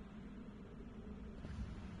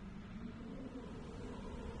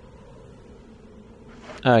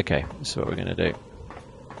 Okay, this is what we're going to do.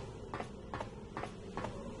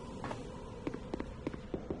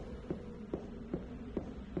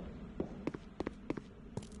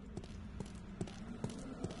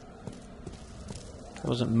 There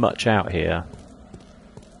wasn't much out here,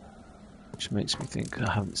 which makes me think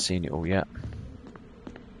I haven't seen it all yet.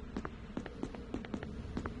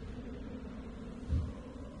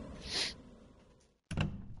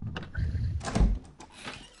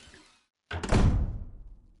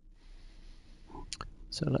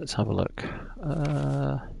 So let's have a look.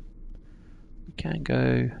 We can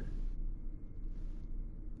go...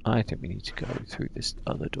 I think we need to go through this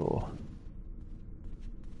other door.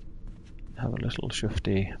 Have a little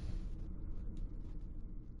shufty.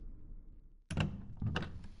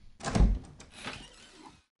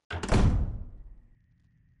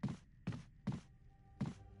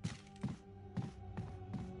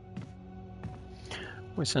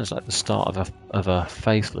 It sounds like the start of a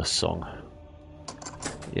Faithless song.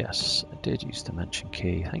 Yes, I did used to mention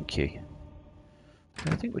key. Thank you.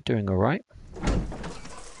 I think we're doing all right.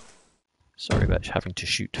 Sorry about having to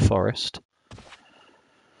shoot Forrest.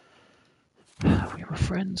 We were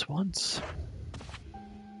friends once.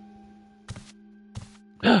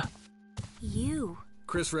 You.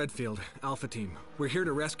 Chris Redfield, Alpha Team. We're here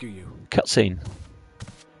to rescue you. Cutscene.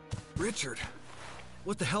 Richard,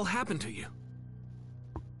 what the hell happened to you?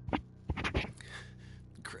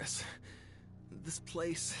 Chris, this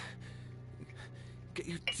place... Get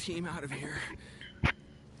your team out of here.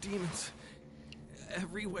 Demons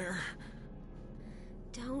everywhere.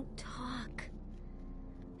 Don't talk.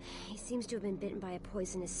 He seems to have been bitten by a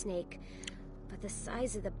poisonous snake, but the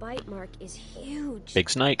size of the bite mark is huge. Big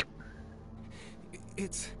snake.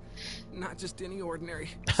 It's not just any ordinary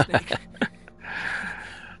snake.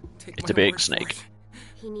 It's a big snake.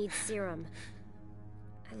 He needs serum.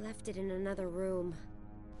 I left it in another room.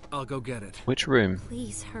 I'll go get it. Which room?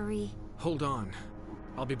 Please hurry. Hold on.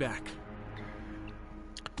 I'll be back.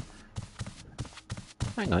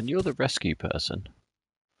 Hang on, you're the rescue person.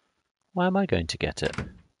 Why am I going to get it?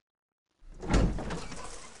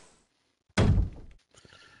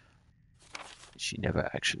 She never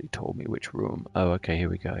actually told me which room. Oh, okay, here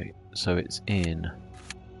we go. So it's in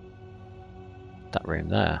that room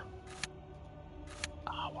there.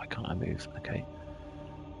 Oh, why can't I move? Okay.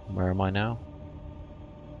 Where am I now?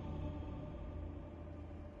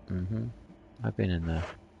 I've been in there.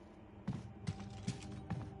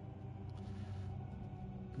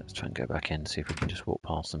 Let's try and go back in, see if we can just walk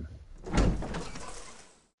past them.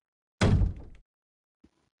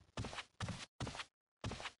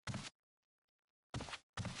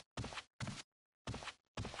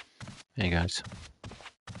 There you guys.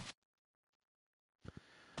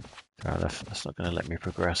 Fair enough. That's not going to let me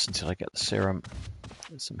progress until I get the serum.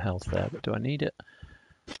 There's some health there, but do I need it?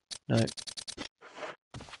 No.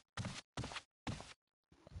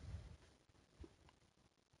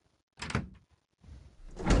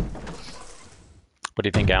 What do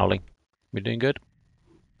you think, Owly? We doing good?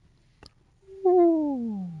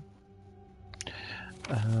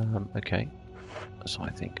 Okay. So I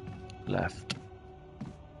think left.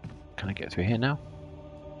 Can I get through here now?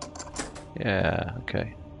 Yeah,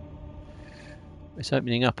 okay. It's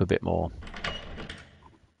opening up a bit more.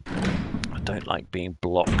 I don't like being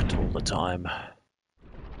blocked all the time.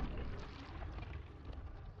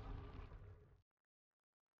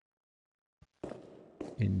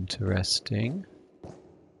 Interesting.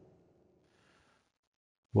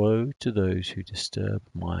 Woe to those who disturb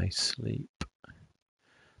my sleep.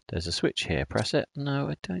 There's a switch here. Press it. No,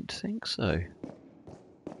 I don't think so.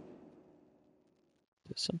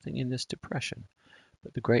 There's something in this depression,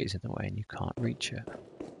 but the grate is in the way and you can't reach it.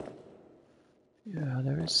 Yeah,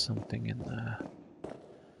 there is something in there.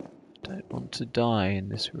 I don't want to die in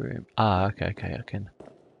this room. Ah, okay, I can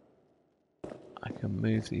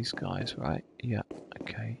move these guys, right? Yeah,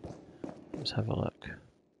 okay. Let's have a look.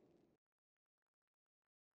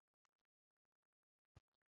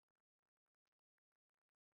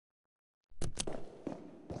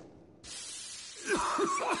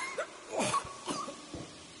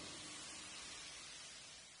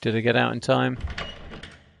 Did I get out in time?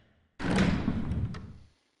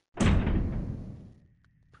 That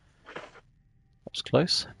was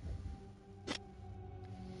close.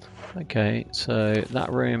 Okay, so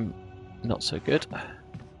that room, not so good.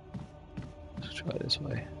 Let's try this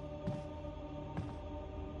way.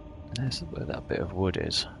 There's where that bit of wood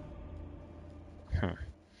is. Okay,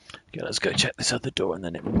 let's go check this other door and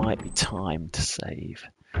then it might be time to save.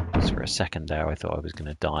 Because for a second there I thought I was going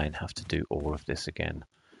to die and have to do all of this again.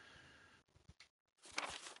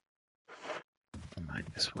 Right,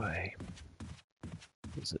 this way.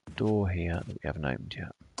 There's a door here that we haven't opened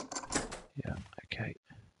yet. Yeah, okay.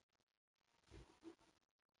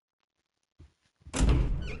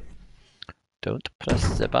 Don't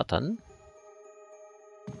press the button.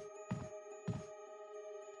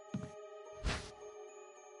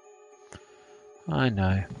 I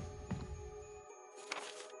know.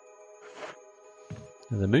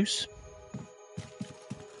 The moose.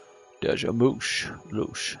 There's a moose.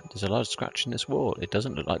 Loosh. There's a large scratch in this wall. It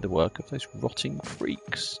doesn't look like the work of those rotting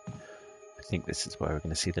freaks. I think this is where we're going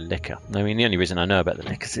to see the liquor. I mean, the only reason I know about the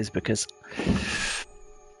liquors is because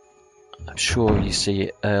I'm sure you see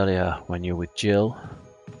it earlier when you're with Jill.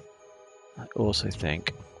 I also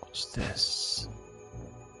think, what's this?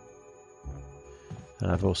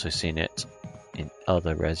 And I've also seen it in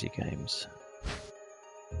other Resi games.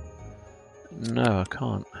 No, I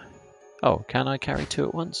can't. Oh, can I carry two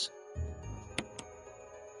at once?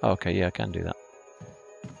 Oh, okay, yeah, I can do that.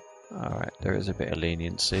 Alright, there is a bit of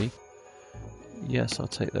leniency. Yes, I'll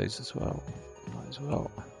take those as well. Might as well.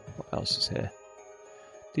 What else is here?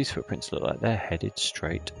 These footprints look like they're headed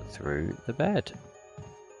straight through the bed.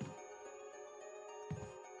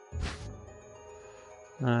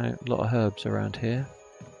 No, a lot of herbs around here.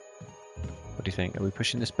 What do you think? Are we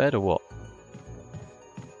pushing this bed or what?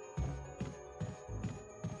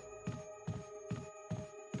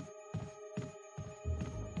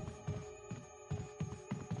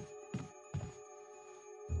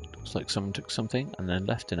 Looks like someone took something and then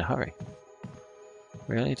left in a hurry.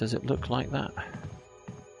 Really? Does it look like that?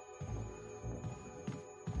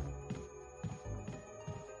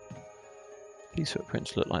 These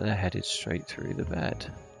footprints look like they're headed straight through the bed.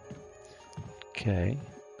 Okay,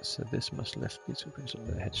 so this must lift. These footprints look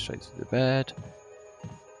like they're headed straight through the bed.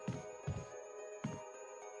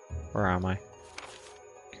 Where am I?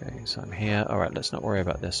 Okay, so I'm here. Alright, let's not worry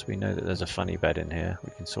about this. We know that there's a funny bed in here.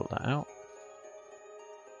 We can sort that out.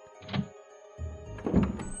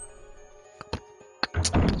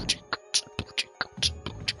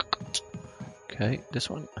 Okay, this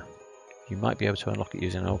one. You might be able to unlock it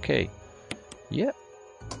using an old key. Yep.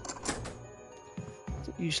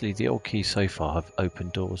 Usually the old keys so far have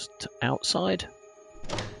opened doors to outside.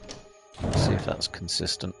 Let's see if that's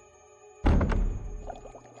consistent.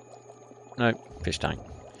 No, fish tank.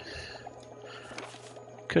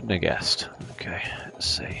 Couldn't have guessed. Okay, let's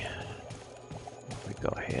see. What we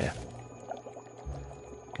got here?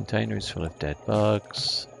 Container is full of dead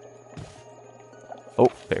bugs. Oh,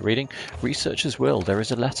 bit of reading. Researcher's will. There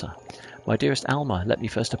is a letter. My dearest Alma, let me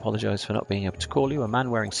first apologise for not being able to call you. A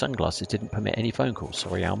man wearing sunglasses didn't permit any phone calls.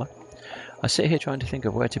 Sorry, Alma. I sit here trying to think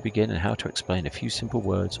of where to begin and how to explain a few simple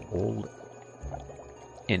words for all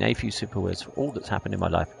that's happened in my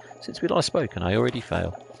life since we last spoke, and I already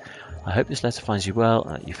fail. I hope this letter finds you well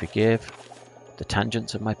and that you forgive the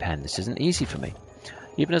tangents of my pen. This isn't easy for me.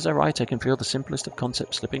 Even as I write, I can feel the simplest of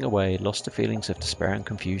concepts slipping away, lost to feelings of despair and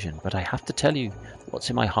confusion. But I have to tell you what's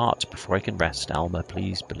in my heart before I can rest. Alma,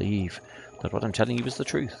 please believe that what I'm telling you is the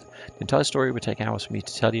truth. The entire story would take hours for me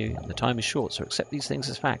to tell you, and the time is short, so accept these things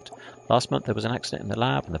as fact. Last month there was an accident in the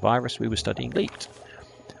lab, and the virus we were studying leaked.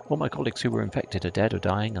 All my colleagues who were infected are dead or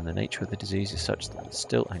dying, and the nature of the disease is such that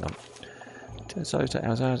still... Hang on.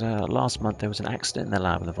 Last month there was an accident in the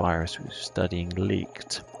lab, and the virus we were studying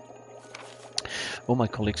leaked. All my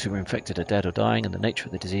colleagues who were infected are dead or dying, and the nature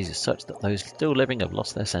of the disease is such that those still living have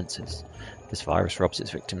lost their senses. This virus robs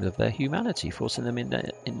its victims of their humanity, forcing them in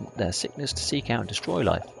their sickness to seek out and destroy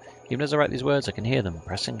life. Even as I write these words, I can hear them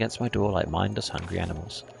pressing against my door like mindless, hungry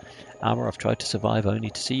animals. Alma, I've tried to survive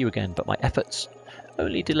only to see you again, but my efforts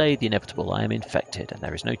only delay the inevitable. I am infected, and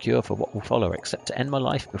there is no cure for what will follow except to end my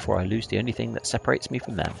life before I lose the only thing that separates me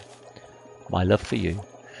from them. My love for you.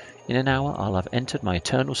 In an hour, I'll have entered my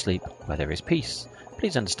eternal sleep, where there is peace.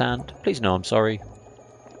 Please understand. Please know I'm sorry.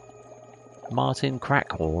 Martin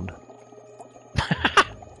Crackhorn.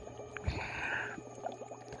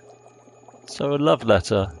 So a love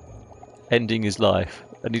letter ending his life,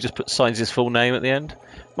 and he just signs his full name at the end.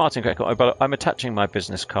 Martin Crackhorn. But I'm attaching my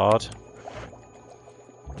business card.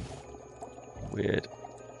 Weird.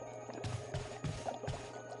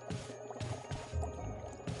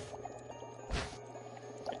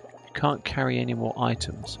 Can't carry any more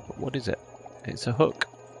items. But what is it? It's a hook.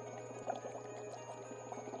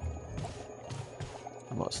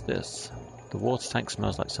 And what's this? The water tank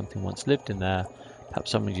smells like something once lived in there. Perhaps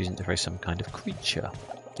someone's using it to raise some kind of creature.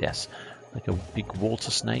 Yes, like a big water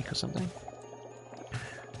snake or something.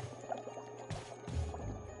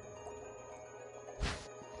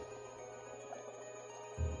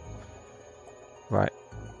 Right.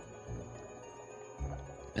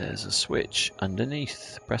 There's a switch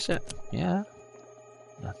underneath. Press it. Yeah.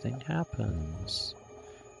 Nothing happens.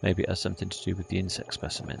 Maybe it has something to do with the insect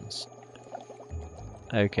specimens.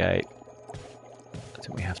 Okay. I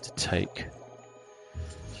think we have to take...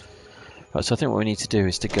 Right, so I think what we need to do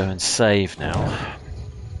is to go and save now.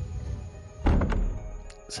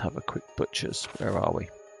 Let's have a quick butcher's. Where are we?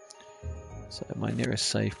 So my nearest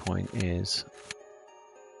save point is...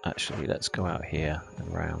 Actually, let's go out here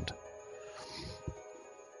and round.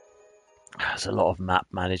 There's a lot of map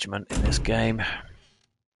management in this game.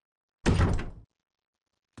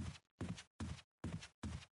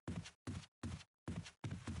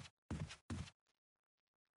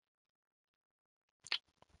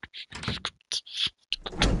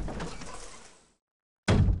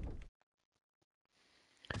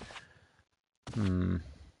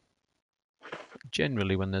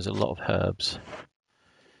 Generally, when there's a lot of herbs,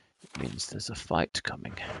 it means there's a fight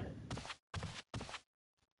coming.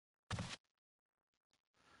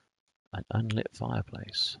 An unlit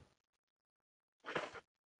fireplace.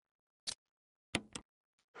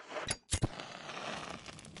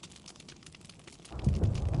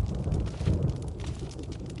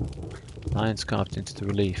 Lines carved into the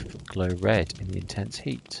relief glow red in the intense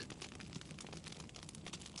heat.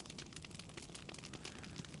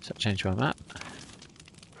 Does that change my map?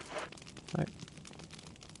 No.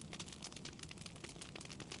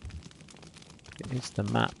 It is the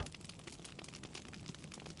map.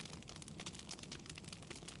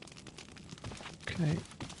 Okay.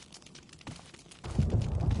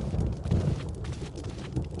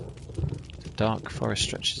 The dark forest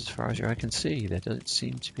stretches as far as your eye can see. There doesn't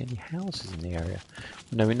seem to be any houses in the area.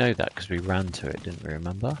 No, we know that because we ran to it, didn't we,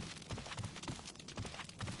 remember?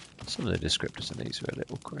 Some of the descriptors in these are a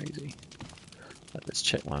little crazy. But let's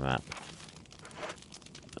check my map.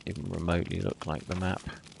 Doesn't even remotely look like the map.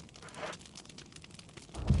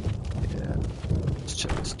 Yeah. Let's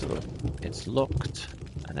check this door. It's locked.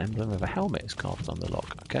 An emblem of a helmet is carved on the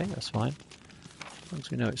lock. Okay, that's fine. As long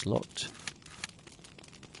as we know it's locked.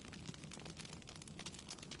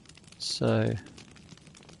 So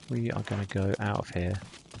we are going to go out of here,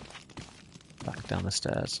 back down the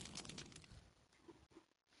stairs.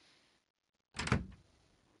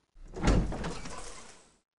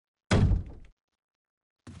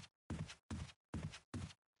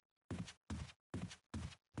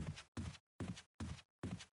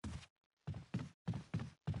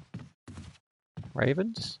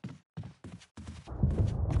 Ravens?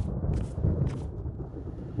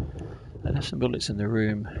 I left some bullets in the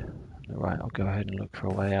room. Right, I'll go ahead and look for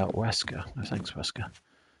a way out. Wesker. No thanks, Wesker.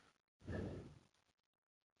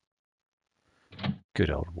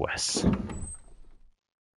 Good old Wes.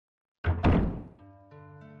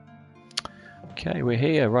 Okay, we're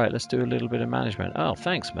here. Right, let's do a little bit of management. Oh,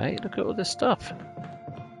 thanks, mate. Look at all this stuff.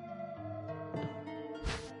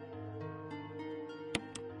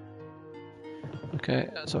 Okay,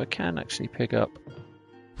 so I can actually pick up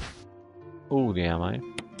all the ammo.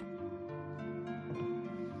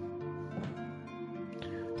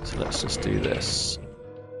 So let's just do this.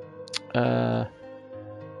 Let's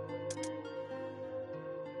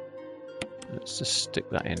just stick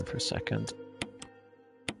that in for a second.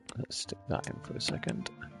 Let's stick that in for a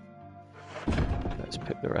second. Let's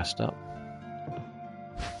pick the rest up.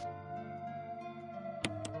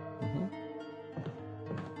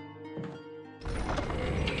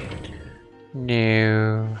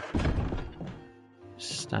 No.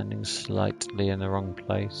 Standing slightly in the wrong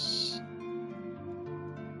place.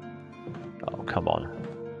 Oh, come on.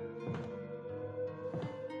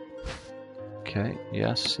 Okay,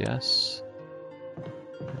 yes, yes.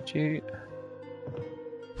 Did you?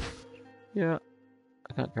 Yeah.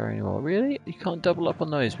 I can't go anymore. Really? You can't double up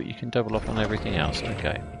on those, but you can double up on everything else.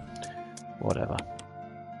 Okay. Whatever.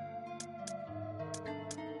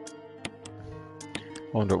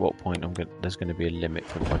 I wonder at what point there's going to be a limit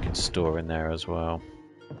for what I can store in there as well.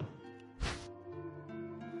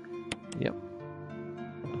 Yep.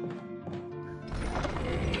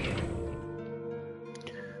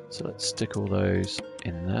 So let's stick all those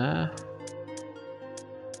in there.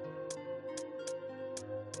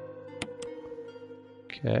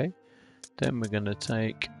 Okay. Then we're going to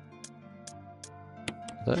take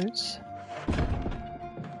those.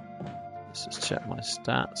 Let's just check my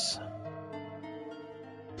stats.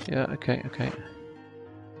 Yeah, okay, okay.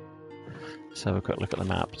 Let's have a quick look at the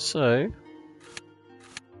map. So,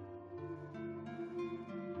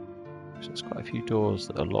 there's quite a few doors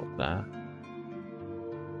that are locked there.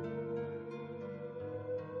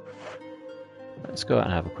 Let's go out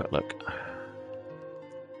and have a quick look.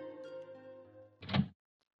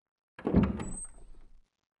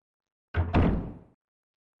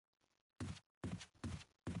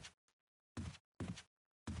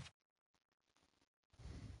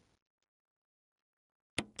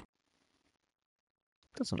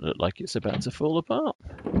 Doesn't look like it's about to fall apart.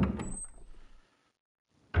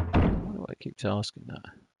 Why do I keep asking that?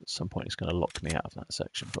 At some point it's going to lock me out of that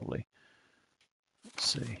section probably. Let's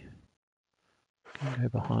see. Can I go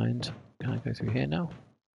behind? Can I go through here now?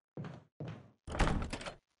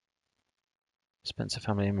 Spencer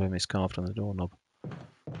family emblem is carved on the doorknob.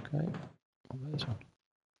 Okay. Oh, there's one.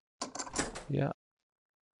 Yeah.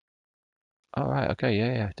 Alright, okay,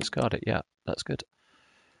 yeah, discard it. Yeah, that's good.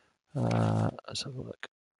 Let's have a look.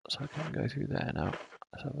 So I can go through there now.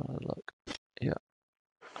 Let's have another look. Yeah.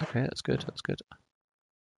 Okay, that's good, that's good.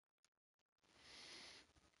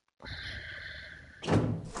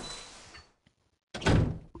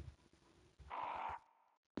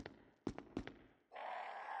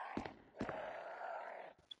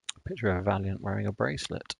 Picture of a Valiant wearing a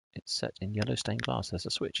bracelet. It's set in yellow stained glass. There's a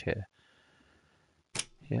switch here.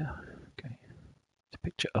 Yeah, okay. The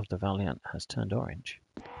picture of the Valiant has turned orange.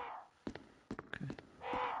 Okay.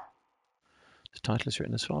 The title is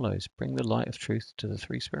written as follows. Bring the light of truth to the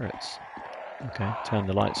three spirits. Okay, turn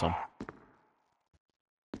the lights on.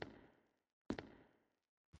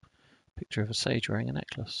 Picture of a sage wearing a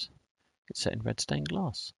necklace. It's set in red stained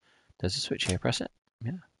glass. There's a switch here. Press it.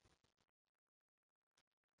 Yeah.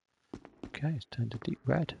 Okay, it's turned to deep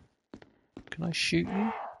red. Can I shoot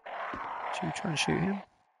you? Should we try and shoot him?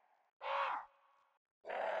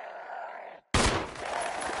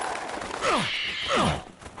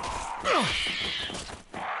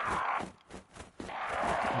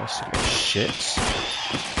 Must have got shits.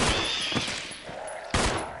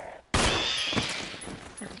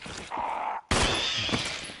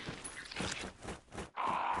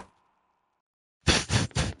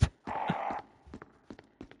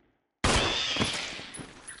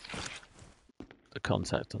 The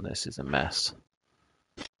contact on this is a mess.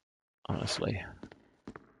 Honestly.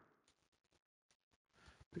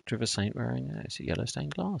 Picture of a saint wearing it's a yellow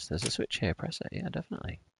stained glass. There's a switch here. Press it. Yeah,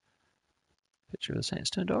 definitely. Picture of the saint's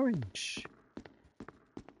turned orange.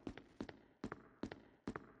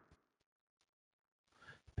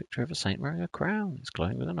 Picture of a saint wearing a crown. It's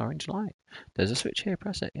glowing with an orange light. There's a switch here.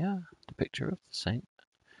 Press it. Yeah. The picture of the saint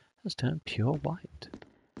has turned pure white.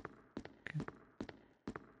 Okay.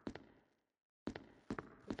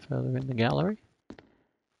 Further in the gallery.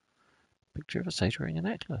 Picture of a sage wearing a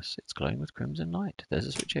necklace. It's glowing with crimson light. There's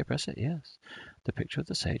a switch here. Press it. Yes. The picture of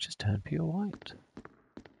the sage has turned pure white.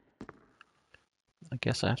 I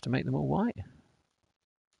guess I have to make them all white.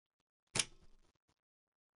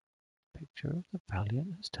 Picture of the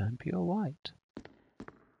Valiant has turned pure white.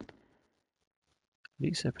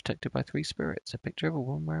 Lisa protected by three spirits. A picture of a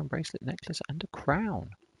woman wearing a bracelet, necklace, and a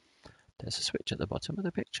crown. There's a switch at the bottom of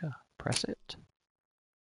the picture. Press it.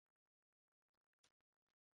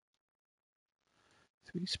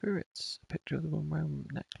 Three spirits. A picture of the woman wearing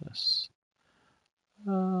a necklace.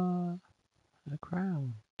 A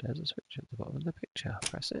crown. There's a switch at the bottom of the picture.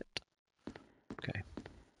 Press it. Okay.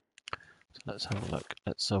 So let's have a look.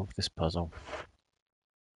 Let's solve this puzzle.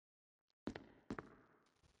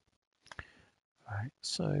 Right,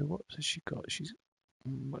 so what has she got?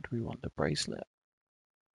 What do we want? The bracelet.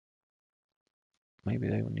 Maybe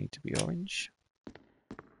they will need to be orange.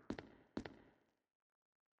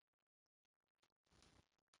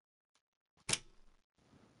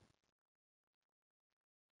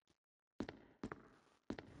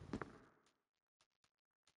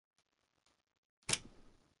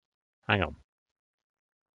 Hang on.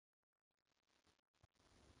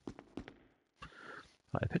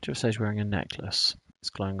 Right, a picture of Sage wearing a necklace. It's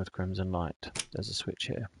glowing with crimson light. There's a switch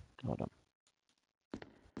here. Hold on.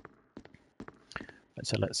 Right,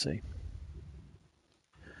 so let's see.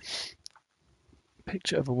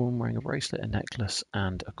 Picture of a woman wearing a bracelet, a necklace,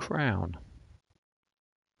 and a crown.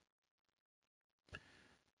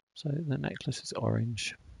 So the necklace is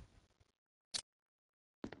orange.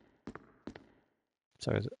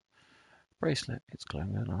 So is it? Bracelet, it's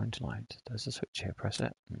glowing with an orange light. There's a switch here. Press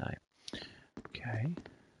it. No. Okay.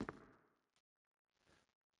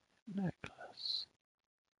 Necklace.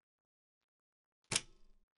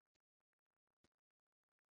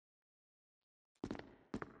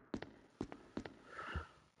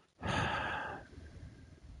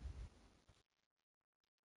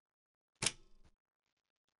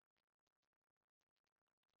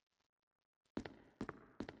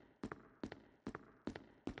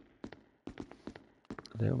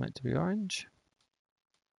 Are they all meant to be orange?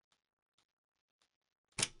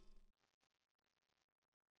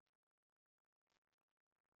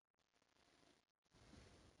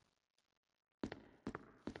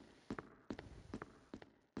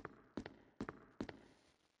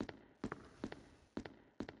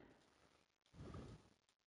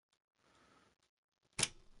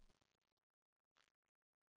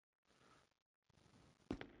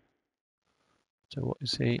 So what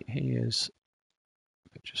is he? He is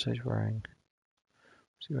picture Sage wearing.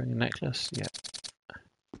 Is he wearing a necklace? Yeah.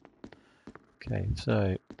 Okay,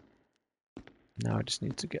 so now I just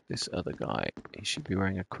need to get this other guy. He should be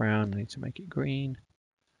wearing a crown. I need to make it green.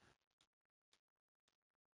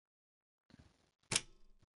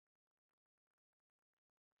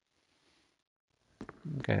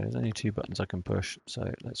 Okay, there's only 2 buttons I can push,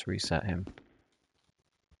 so let's reset him.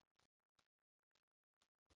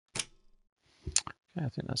 Okay, I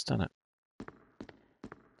think that's done it.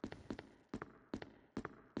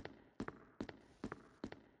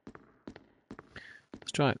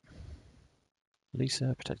 Let's try it.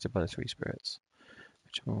 Lisa, protected by the 3 spirits.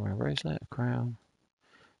 Which one? Bracelet, a crown.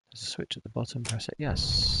 There's a switch at the bottom. Press it.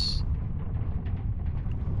 Yes.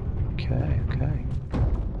 Okay. Okay.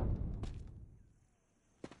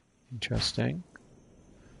 Interesting.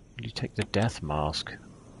 Will you take the death mask?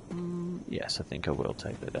 Yes, I think I will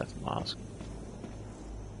take the death mask.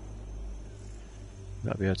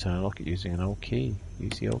 Might be able to unlock it using an old key.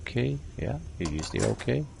 Use the old key. Yeah, you use the old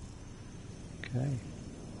key. Okay.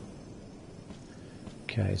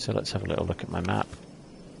 Okay, so let's have a little look at my map.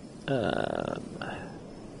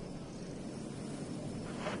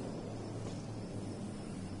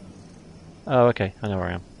 Oh, okay, I know where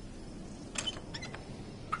I am.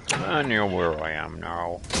 I know where I am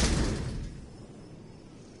now.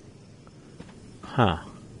 Huh.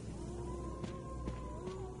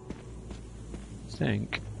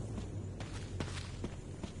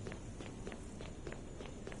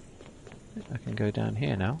 I can go down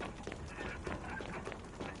here now.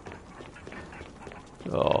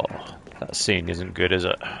 Oh, that scene isn't good, is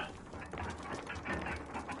it?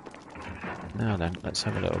 Now then, let's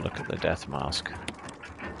have a little look at the death mask.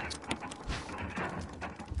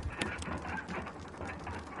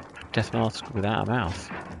 Death mask without a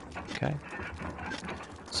mouth. Okay.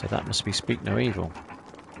 So that must be Speak No Evil.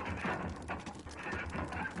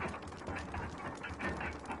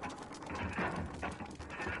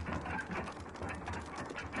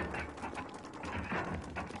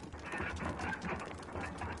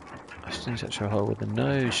 I just need to show her where the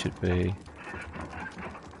nose should be.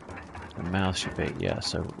 The mouth should be, yeah,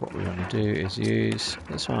 so what we want to do is use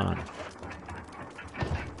this one.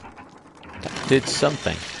 That did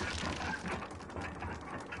something.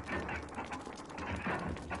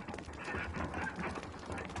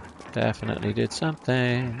 Definitely did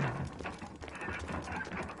something.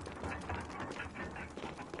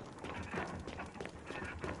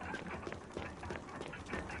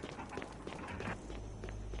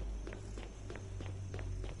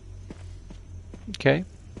 Okay.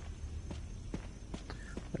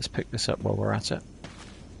 Let's pick this up while we're at it.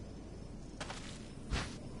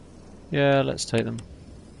 Yeah, let's take them.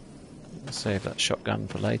 Let's save that shotgun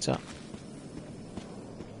for later.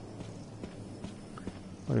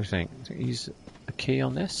 What do you think? Use a key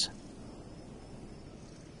on this?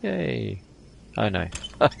 Yay! Oh no.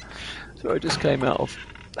 So I just came out of...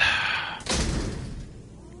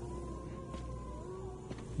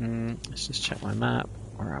 let's just check my map.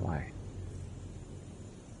 Where am I?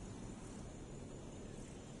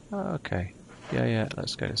 Oh, okay. Yeah,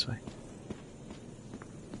 let's go this way.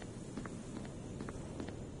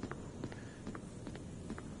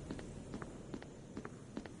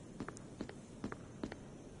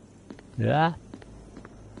 Yeah.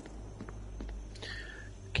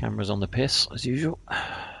 Camera's on the piss, as usual.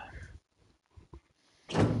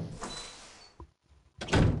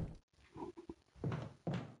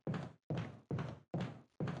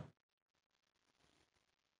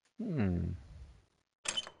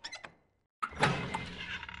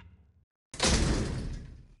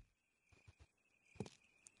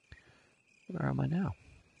 Where am I now?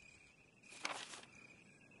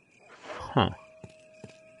 Huh.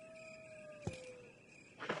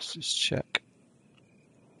 Let's just check.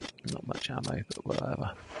 Not much ammo, but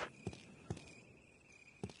whatever.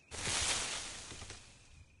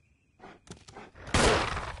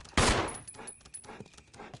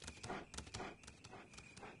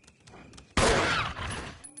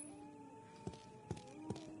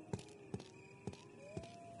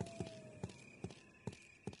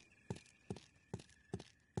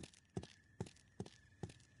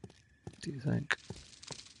 What do you think?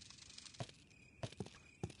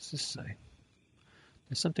 What's this say?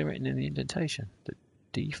 There's something written in the indentation. The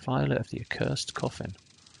defiler of the accursed coffin.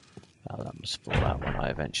 Oh, that must fall out when I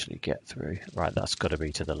eventually get through. Right, that's got to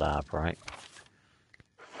be to the lab, right?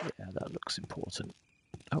 Yeah, that looks important.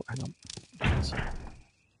 Oh, hang on.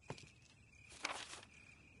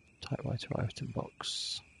 Typewriter item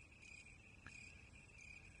box.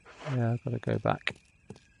 Yeah, I've got to go back.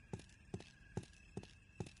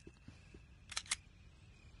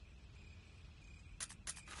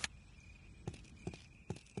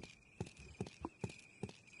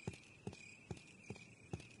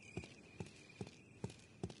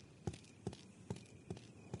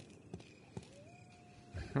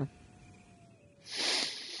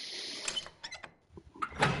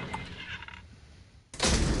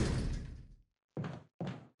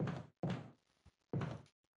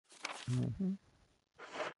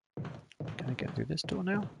 Can I get through this door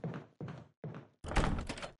now?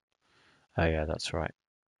 Oh yeah, that's right.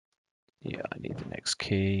 Yeah, I need the next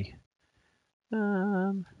key.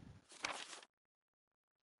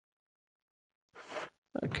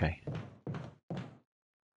 Okay.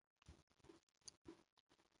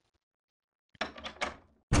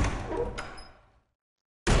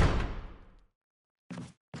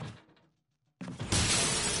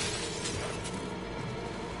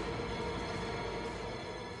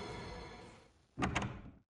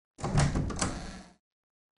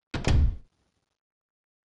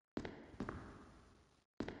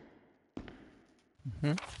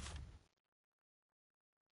 Hmm.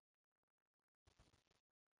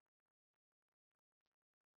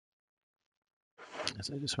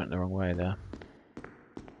 So I just went the wrong way there.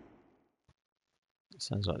 It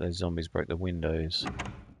sounds like those zombies broke the windows.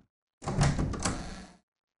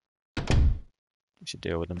 We should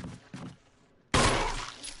deal with them.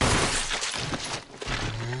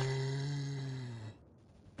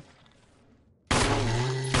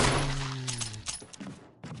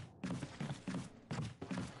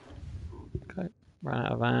 Okay, ran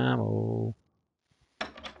out of ammo.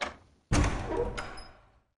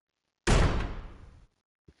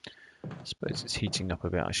 I suppose it's heating up a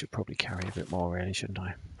bit. I should probably carry a bit more, really, shouldn't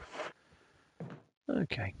I?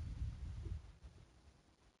 Okay.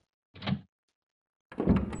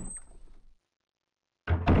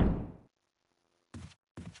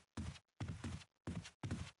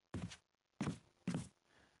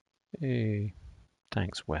 Hey,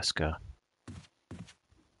 thanks, Wesker.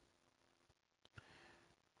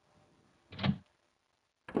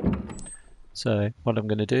 So what I'm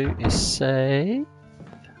going to do is save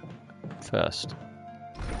first.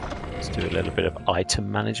 Let's do a little bit of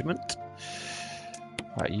item management.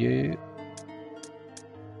 Right, you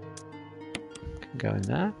can go in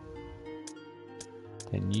there.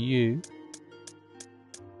 Then you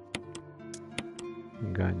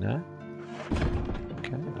can go in there.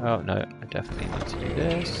 Okay. Oh no, I definitely need to do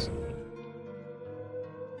this.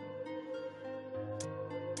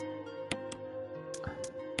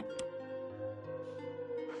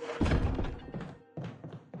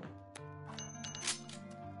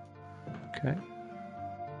 Okay.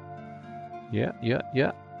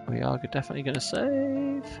 Yeah. We are definitely going to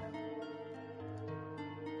save.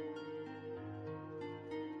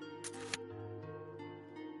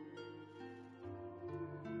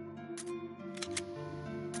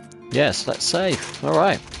 Yes, let's save. All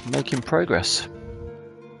right, making progress.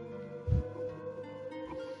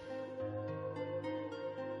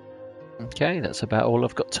 Okay, that's about all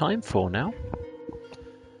I've got time for now.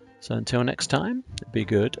 So until next time, be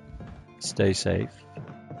good, stay safe,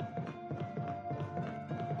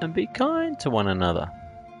 and be kind to one another.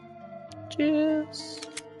 Cheers.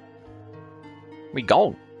 We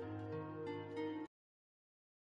gone.